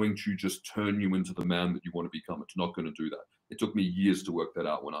not going to just turn you into the man that you want to become. It's not going to do that. It took me years to work that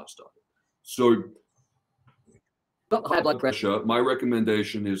out when I started. So high blood pressure, my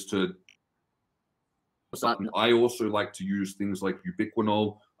recommendation is to, I also like to use things like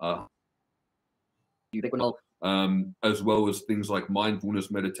ubiquinol, as well as things like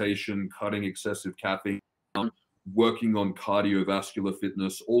mindfulness meditation, cutting excessive caffeine, working on cardiovascular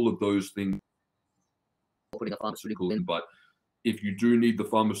fitness, all of those things, putting a pharmaceutical in. But if you do need the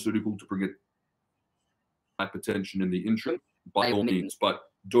pharmaceutical to bring it hypertension in the interim, by all means, but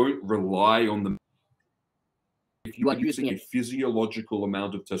don't rely on them. If you are using a physiological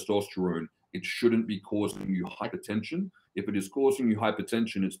amount of testosterone, it shouldn't be causing you hypertension. If it is causing you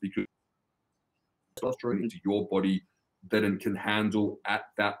hypertension, it's because testosterone into your body that it can handle at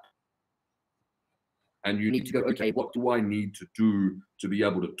that. And you need to go, okay, what do I need to do to be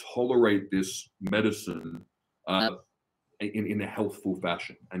able to tolerate this medicine in a healthful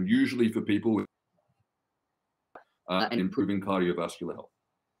fashion? And usually for people improving cardiovascular health.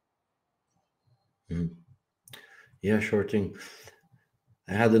 Mm. Yeah, sure thing.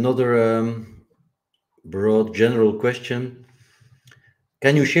 I had another broad general question.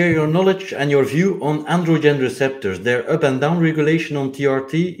 Can you share your knowledge and your view on androgen receptors, their up and down regulation on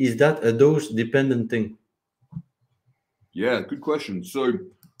TRT? Is that a dose-dependent thing? Yeah, good question. So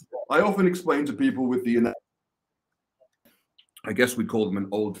I often explain to people with the, I guess we call them an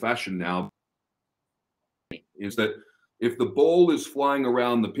old-fashioned now, is that if the ball is flying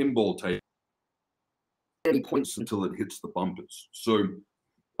around the pinball table, it points until it hits the bumpers. So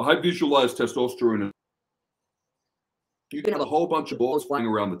I visualize testosterone. You can have a whole bunch of balls flying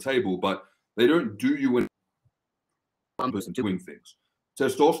around the table, but they don't do you any bumpers and doing things.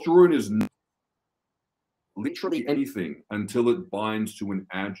 Testosterone is literally anything until it binds to an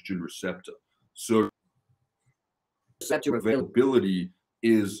androgen receptor. So receptor availability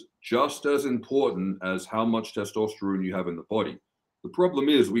is just as important as how much testosterone you have in the body. The problem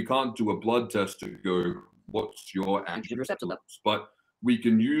is we can't do a blood test to go, what's your androgen receptor levels? But we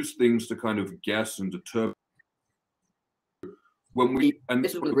can use things to kind of guess and determine. When we, and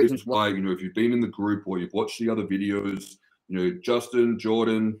this is one of the reasons why, you know, if you've been in the group or you've watched the other videos, you know, Justin,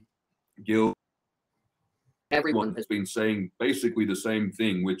 Jordan, Gil, everyone has been saying basically the same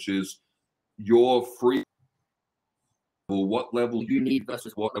thing, which is your free, or what level you need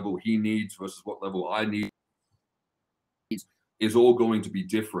versus what level he needs versus what level I need is all going to be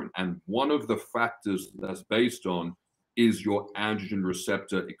different. And one of the factors that's based on is your androgen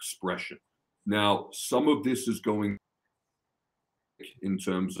receptor expression. Now, some of this is going in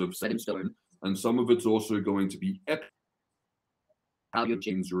terms of set in stone, and some of it's also going to be how your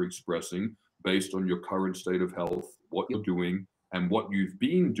genes are expressing based on your current state of health, what you're doing, and what you've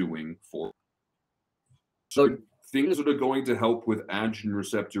been doing for. So things that are going to help with androgen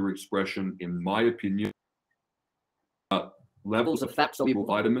receptor expression, in my opinion, levels of fat-soluble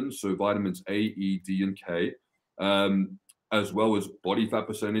vitamins, so vitamins A, E, D, and K, as well as body fat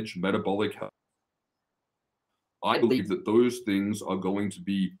percentage, metabolic health. I believe that those things are going to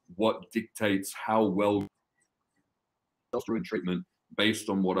be what dictates how well testosterone treatment based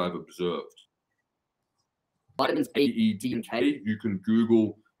on what I've observed. Vitamins A, E, D, and K, you can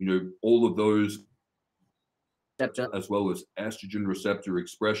Google, you know, all of those as well as estrogen receptor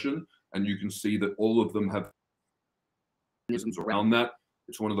expression. And you can see that all of them have mechanisms around that.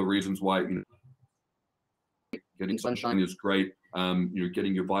 It's one of the reasons why, you know, getting sunshine is great. You know,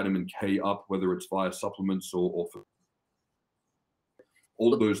 getting your vitamin K up, whether it's via supplements or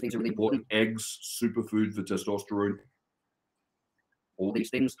all of those things are really important. Eggs, superfood for testosterone. All these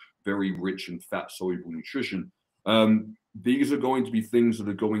things, very rich in fat-soluble nutrition. These are going to be things that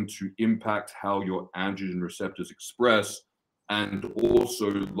are going to impact how your androgen receptors express, and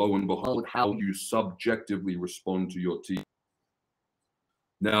also, lo and behold, how you subjectively respond to your T.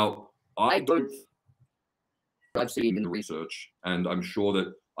 Now, I've seen in the research, and I'm sure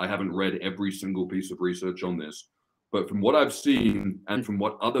that I haven't read every single piece of research on this, but from what I've seen and from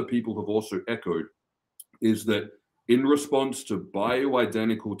what other people have also echoed, is that in response to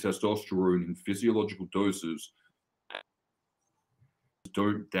bioidentical testosterone in physiological doses,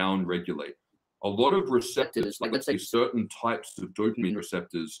 don't downregulate. A lot of receptors, like let's say certain types of dopamine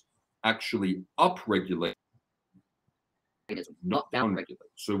receptors, actually upregulate, not downregulate.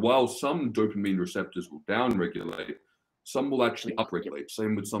 So while some dopamine receptors will downregulate, some will actually upregulate.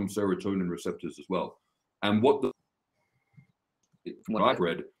 Same with some serotonin receptors as well. And from what I've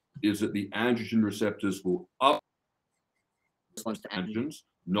read is that the androgen receptors will up response to androgens,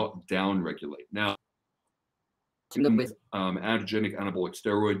 not downregulate. Now, with androgenic anabolic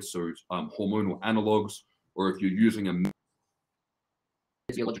steroids, so hormonal analogs, or if you're using a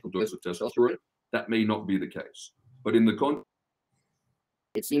physiological dose of testosterone, that may not be the case. But in the context,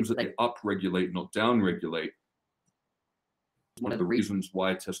 it seems that they upregulate, not downregulate. One of the reasons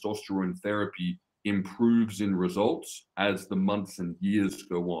why testosterone therapy improves in results as the months and years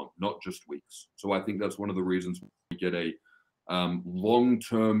go on, not just weeks. So I think that's one of the reasons we get a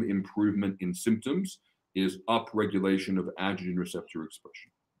long-term improvement in symptoms is upregulation of androgen receptor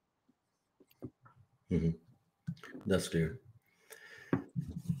expression. Mm-hmm. That's clear.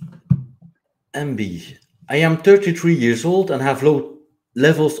 MB, I am 33 years old and have low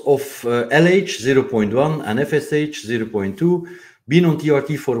levels of LH 0.1 and FSH 0.2, been on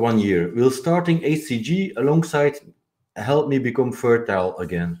TRT for 1 year. Will starting HCG alongside help me become fertile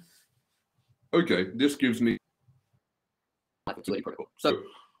again? Okay, this gives me fertility protocol. So,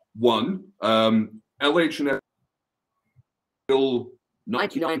 one, LH and F will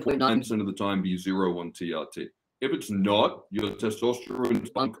 99.9% of the time be 0 on TRT. If it's not, your testosterone is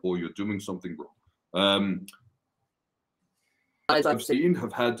bunk or you're doing something wrong. As I've seen,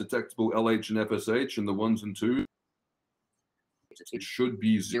 have had detectable LH and FSH, and the 1s and 2s, it should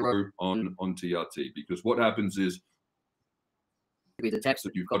be 0 on TRT, because what happens is we detect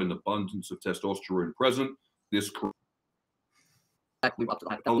that you've got an abundance of testosterone present. This up to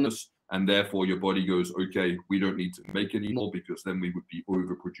the hypothalamus, and therefore your body goes, okay, we don't need to make any more, because then we would be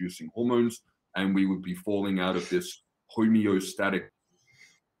overproducing hormones and we would be falling out of this homeostatic,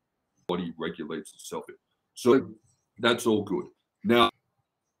 body regulates itself. So that's all good. Now,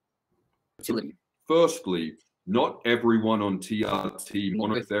 firstly, not everyone on TRT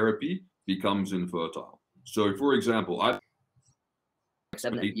monotherapy becomes infertile. So for example, I've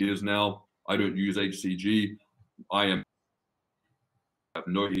 7-8 years now, I don't use HCG. I have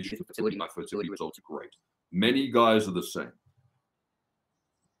no issue with fertility. My fertility results are great. Many guys are the same.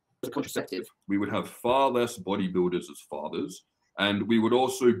 As a contraceptive, we would have far less bodybuilders as fathers, and we would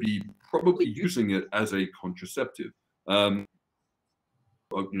also be probably using it as a contraceptive. You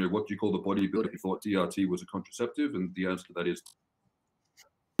know, what do you call the bodybuilder who thought TRT was a contraceptive? And the answer to that is,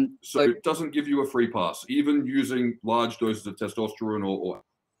 so it doesn't give you a free pass, even using large doses of testosterone or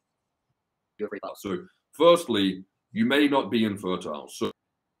a free pass. So firstly, you may not be infertile. So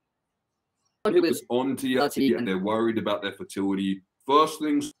who is on TRT and they're worried about their fertility, first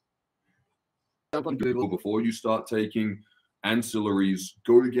things, jump on Google before you start taking ancillaries,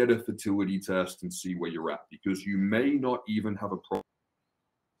 go get a fertility test and see where you're at, because you may not even have a problem.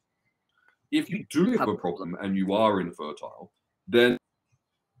 If you do have a problem and you are infertile, then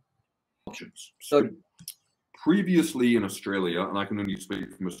options. So previously in Australia, and I can only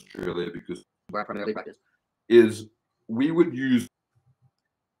speak from Australia because where I primarily practice, is we would use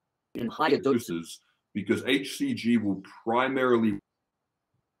in higher doses because HCG will primarily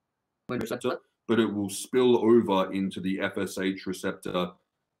receptor, but it will spill over into the FSH receptor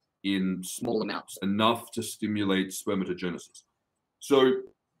in small amounts, enough to stimulate spermatogenesis. So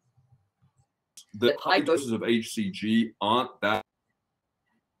the high doses of HCG aren't that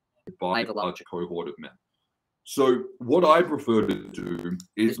by a large cohort of men. So what I prefer to do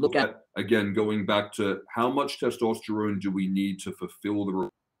is look at, again, going back to how much testosterone do we need to fulfill the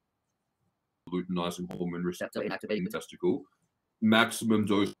luteinizing hormone receptor inactivating the testicle, maximum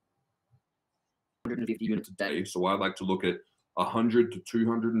dose 250 units a day. So I like to look at 100 to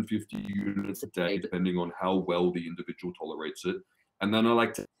 250 units a day, depending on how well the individual tolerates it. And then I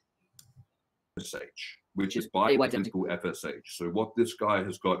like to FSH, which is bioidentical FSH. So what this guy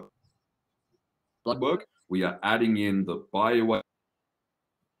has got blood work, we are adding in the bioidentical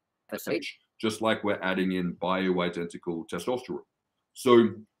FSH, just like we're adding in bioidentical testosterone. So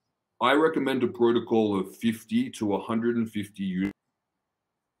I recommend a protocol of 50 to 150 units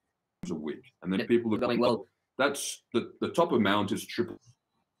a week. And then people are going, well, that's the top amount is triple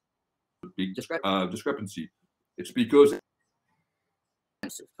big discrepancy. It's because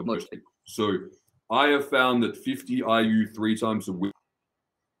for most people. So I have found that 50 IU 3 times a week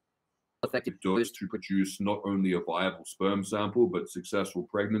effective dose to produce not only a viable sperm sample, but successful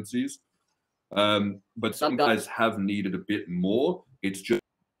pregnancies. But some guys have needed a bit more. It's just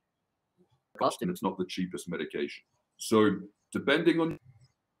cost, and it's not the cheapest medication. So depending on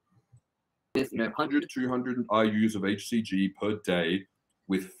 100 to 200 IUs of HCG per day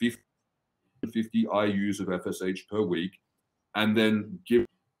with 50 IUs of FSH per week, and then give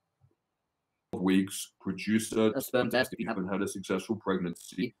weeks, produce a sperm test if you haven't had a successful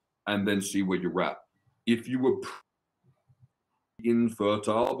pregnancy, and then see where you're at. If you were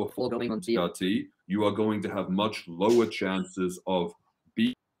infertile before going on TRT, you are going to have much lower chances of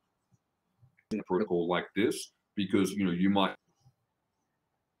being in a protocol like this, because you might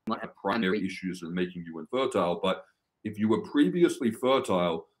have primary issues in making you infertile. But if you were previously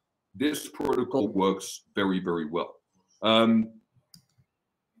fertile, this protocol works very, very well.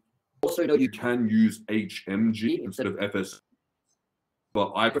 Also, you can use HMG instead of FSH,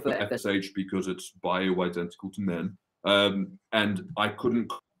 but I prefer FSH because it's bioidentical to men. And I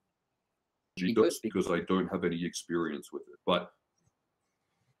couldn't dose because I don't have any experience with it. But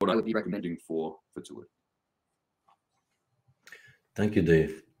what I would be recommending for fertility. Thank you,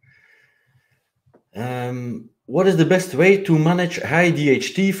 Dave. What is the best way to manage high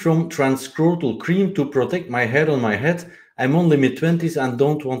DHT from transscrotal cream to protect my hair on my head? I'm only mid-20s and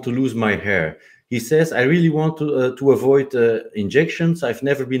don't want to lose my hair. He says, I really want to avoid injections. I've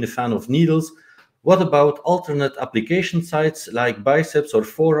never been a fan of needles. What about alternate application sites like biceps or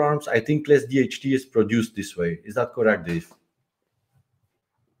forearms? I think less DHT is produced this way. Is that correct, Dave?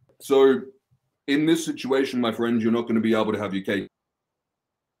 So in this situation, my friend, you're not going to be able to have your cake.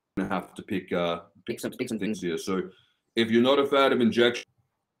 You're going to have to pick some things here. So if you're not a fan of injection,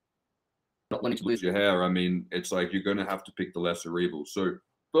 not wanting to lose your hair, I mean, it's like you're going to have to pick the lesser evil. So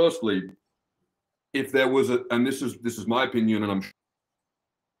firstly, if there was a, and this is my opinion, and I'm sure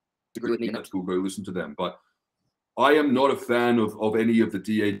you agree with me, and that's cool, go listen to them, but I am not a fan of any of the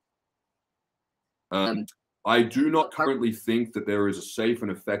DA. I do not currently think that there is a safe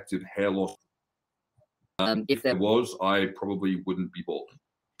and effective hair loss. If there was, I probably wouldn't be bald.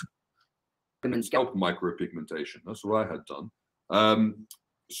 Scalp micropigmentation, that's what I had done.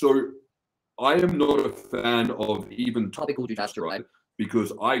 So I am not a fan of even topical dutasteride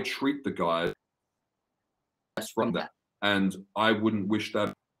because I treat the guys from that, and I wouldn't wish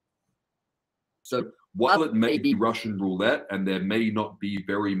that. So while it may be Russian roulette and there may not be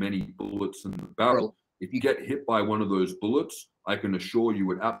very many bullets in the barrel, if you get hit by one of those bullets, I can assure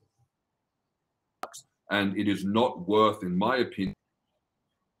you it happens. And it is not worth, in my opinion,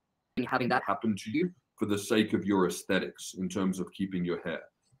 having that happen to you for the sake of your aesthetics in terms of keeping your hair.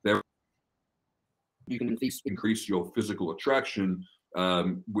 You can increase your physical attraction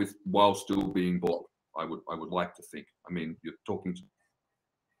while still being bald. I would like to think. I mean, you're talking to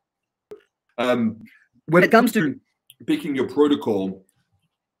when it comes to picking your protocol,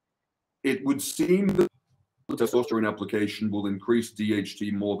 it would seem that the testosterone application will increase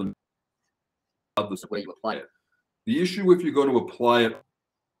DHT more than others where you apply it. The issue if you're going to apply it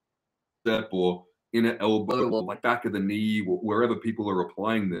step or in an elbow or like back of the knee or wherever people are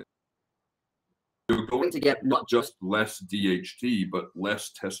applying this, you're going to get not just less DHT, but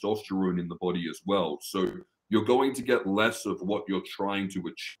less testosterone in the body as well. So you're going to get less of what you're trying to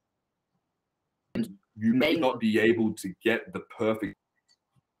achieve. And you may not be able to get the perfect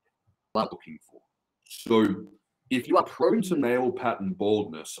you're looking for. So if you are prone to male pattern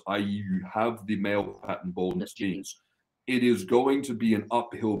baldness, i.e. you have the male pattern baldness genes, it is going to be an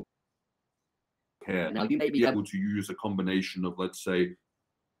uphill hair. Now you may be able to use a combination of, let's say,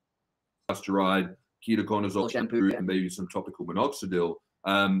 finasteride, ketoconazole shampoo, and maybe some topical minoxidil.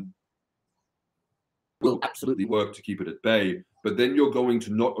 Will absolutely work to keep it at bay, but then you're going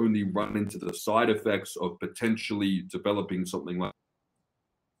to not only run into the side effects of potentially developing something like,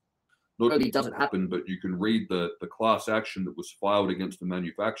 not only does it happen, but you can read the class action that was filed against the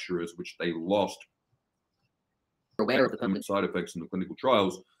manufacturers, which they lost. Aware of the permanent side effects in the clinical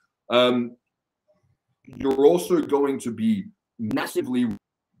trials. you're also going to be massively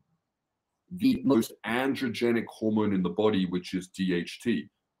the most androgenic hormone in the body, which is DHT.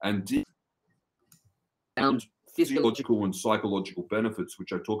 And found physiological and psychological benefits,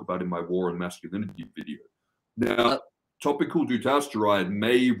 which I talk about in my War on Masculinity video. Now, topical dutasteride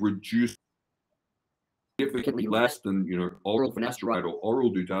may reduce significantly less than, you know, oral finasteride or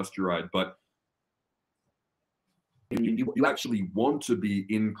oral dutasteride, but you actually want to be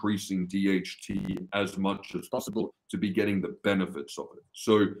increasing DHT as much as possible to be getting the benefits of it.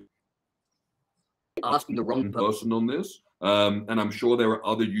 So asking the wrong person on this, and I'm sure there are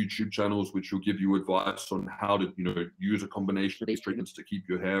other YouTube channels which will give you advice on how to, you know, use a combination of these treatments to keep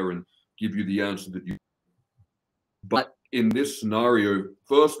your hair and give you the answer that you. But in this scenario,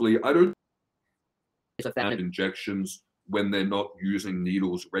 firstly, I don't find injections when they're not using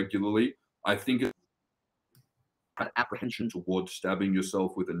needles regularly. I think it's apprehension towards stabbing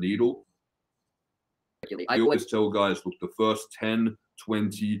yourself with a needle. I always tell guys, look, the first 10,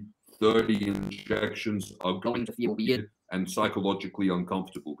 20, 30 injections are going to feel weird and psychologically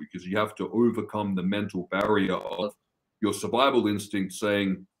uncomfortable because you have to overcome the mental barrier of your survival instinct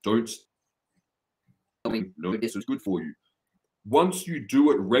saying, don't, no, this is good for you. Once you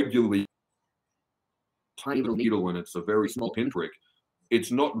do it regularly, tiny little needle, and it's a very small pinprick,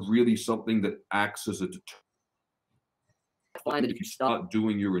 it's not really something that acts as a deterrent. I find that if you start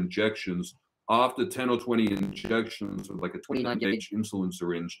doing your injections, after 10 or 20 injections with like a 29 gauge insulin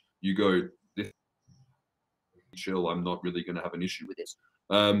syringe, you go, this is chill, I'm not really going to have an issue with this.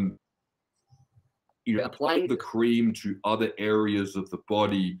 You know, applying the cream to other areas of the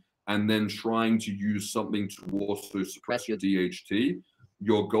body and then trying to use something to also suppress your DHT,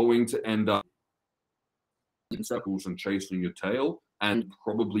 you're going to end up in circles and chasing your tail and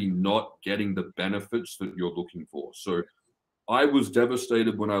probably not getting the benefits that you're looking for. So I was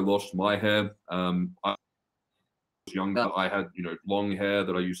devastated when I lost my hair. I was younger. I had, you know, long hair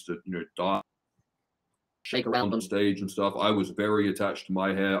that I used to, you know, dye, shake around on stage and stuff. I was very attached to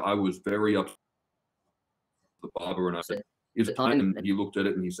my hair. I was very upset with the barber, and I said, "Is it time?" And he looked at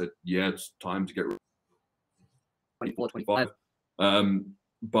it and he said, "Yeah, it's time to get rid of 24, 25."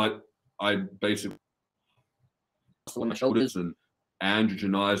 But I basically on my shoulders and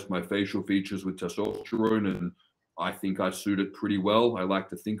androgenized my facial features with testosterone, and I think I suit it pretty well. I like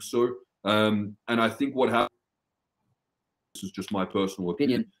to think so. And I think what happens, this is just my personal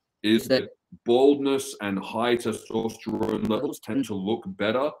opinion, is that baldness and high testosterone levels tend to look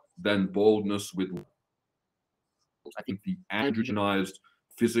better than baldness with, I think, the androgenized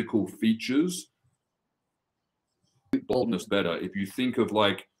physical features baldness better. If you think of,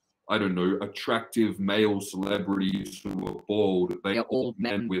 like, I don't know, attractive male celebrities who are bald, they are all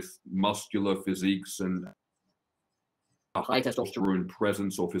men with muscular physiques and a high testosterone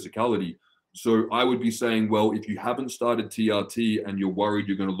presence or physicality. So I would be saying, well, if you haven't started TRT and you're worried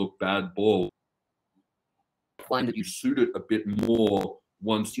you're going to look bad bald, find that you suit it a bit more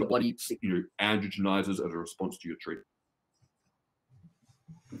once your body, you know, androgenizes as a response to your treatment.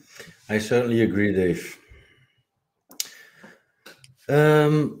 I certainly agree, Dave.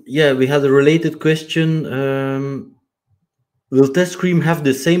 Yeah, we had a related question. Will test cream have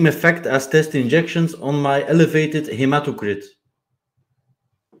the same effect as test injections on my elevated hematocrit?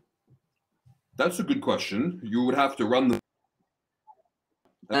 That's a good question. You would have to run the.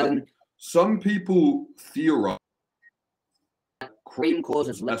 Some people theorize cream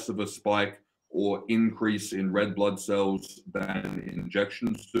causes less of a spike or increase in red blood cells than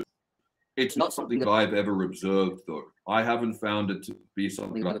injections do. It's not something that I've ever observed, though. I haven't found it to be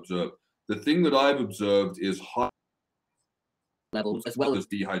something I've observed. The thing that I've observed is high levels, as well as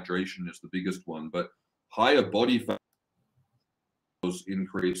dehydration is the biggest one, but higher body fat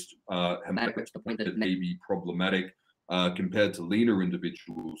increased hematocrit to the point that it may be problematic compared to leaner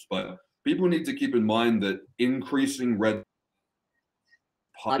individuals. But people need to keep in mind that increasing red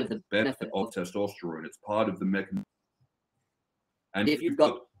part of the benefit of testosterone. It's part of the mechanism. And if you've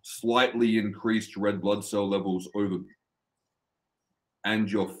got slightly increased red blood cell levels over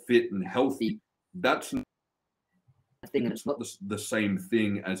and you're fit and healthy, that's not a thing, and it's not the same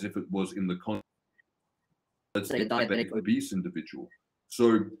thing as if it was in the context, let's say, a diabetic obese individual.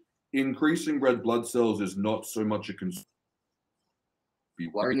 So increasing red blood cells is not so much a concern to be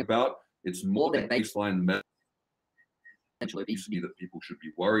worrying about. It's more the baseline mental obesity that people should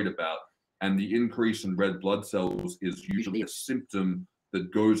be worried about. And the increase in red blood cells is usually a symptom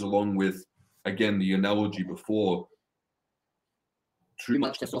that goes along with, again, the analogy before, too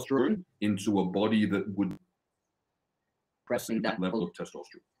much testosterone into a body that would pressing that level of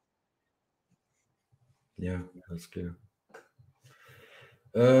testosterone. Yeah, that's clear.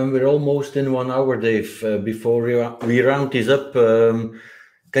 We're almost in 1 hour, Dave. Before we round this up,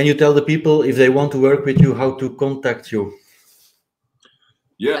 can you tell the people, if they want to work with you, how to contact you?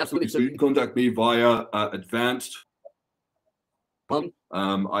 Yeah, absolutely. So you can contact me via advanced.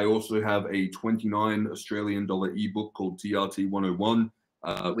 I also have a $29 Australian ebook called TRT 101,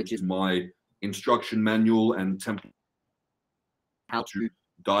 which is my instruction manual and template how to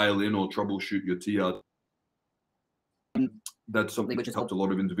dial in or troubleshoot your TRT. That's something which has helped a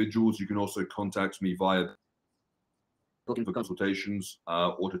lot of individuals. You can also contact me via booking for consultations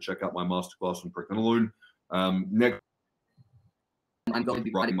or to check out my masterclass on pregnenolone. Next, I'm going to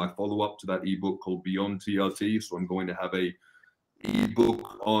be writing my follow-up to that ebook called Beyond TRT. So I'm going to have a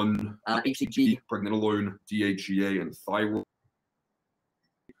ebook on HCG, pregnenolone, DHEA, and thyroid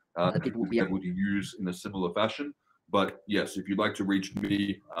that people will be able to use in a similar fashion. But yes, if you'd like to reach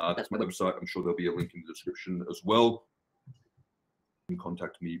me, that's my website. I'm sure there'll be a link in the description as well. You can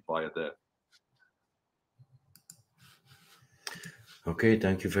contact me via there. Okay,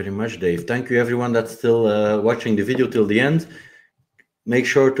 thank you very much, Dave. Thank you, everyone that's still watching the video till the end. Make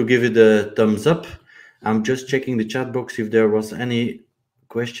sure to give it a thumbs up. I'm just checking the chat box if there was any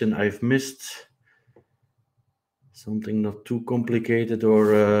question I've missed. Something not too complicated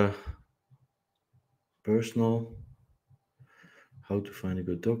or personal. How to find a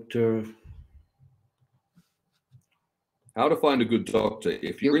good doctor. How to find a good doctor.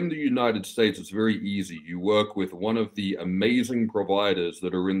 If you're in the United States, it's very easy. You work with one of the amazing providers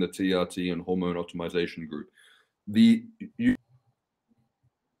that are in the TRT and hormone optimization group.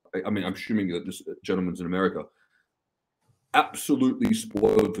 I mean, I'm assuming that this gentleman's in America. Absolutely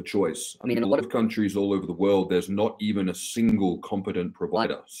spoiled for choice. I mean, in a lot of countries all over the world, there's not even a single competent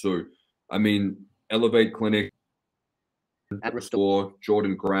provider. So, I mean, Elevate Clinic, at Restore,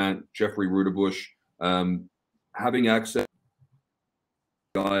 Jordan Grant, Jeffrey Ruderbush, having access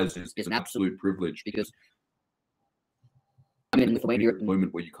to guys is an absolute privilege, because I mean, in Lithuania at the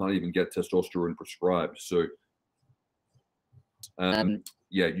moment where you can't even get testosterone prescribed. So,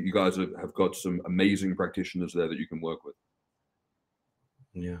 yeah, you guys have got some amazing practitioners there that you can work with.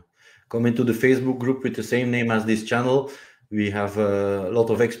 Yeah, come into the Facebook group with the same name as this channel. We have a lot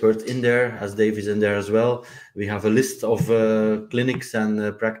of experts in there, as Dave is in there as well. We have a list of clinics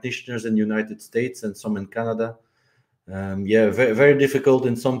and practitioners in the United States and some in Canada. Yeah, very, very difficult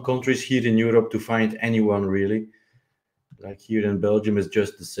in some countries here in Europe to find anyone really. Like here in Belgium, it's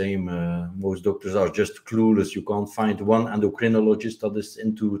just the same. Most doctors are just clueless. You can't find one endocrinologist that is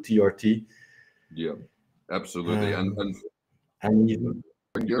into TRT. Yeah, absolutely. And even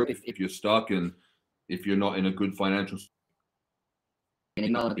in Europe, if you're stuck and if you're not in a good financial,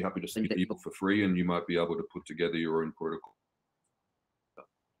 I'd be happy to see people for free, and you might be able to put together your own protocol.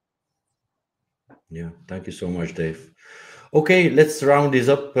 Yeah, thank you so much, Dave. Okay, let's round this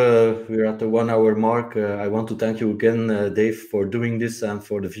up. We're at the 1 hour mark. I want to thank you again, Dave, for doing this, and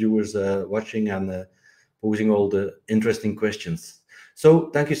for the viewers watching and posing all the interesting questions. So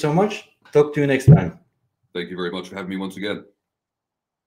thank you so much. Talk to you next time. Thank you very much for having me once again.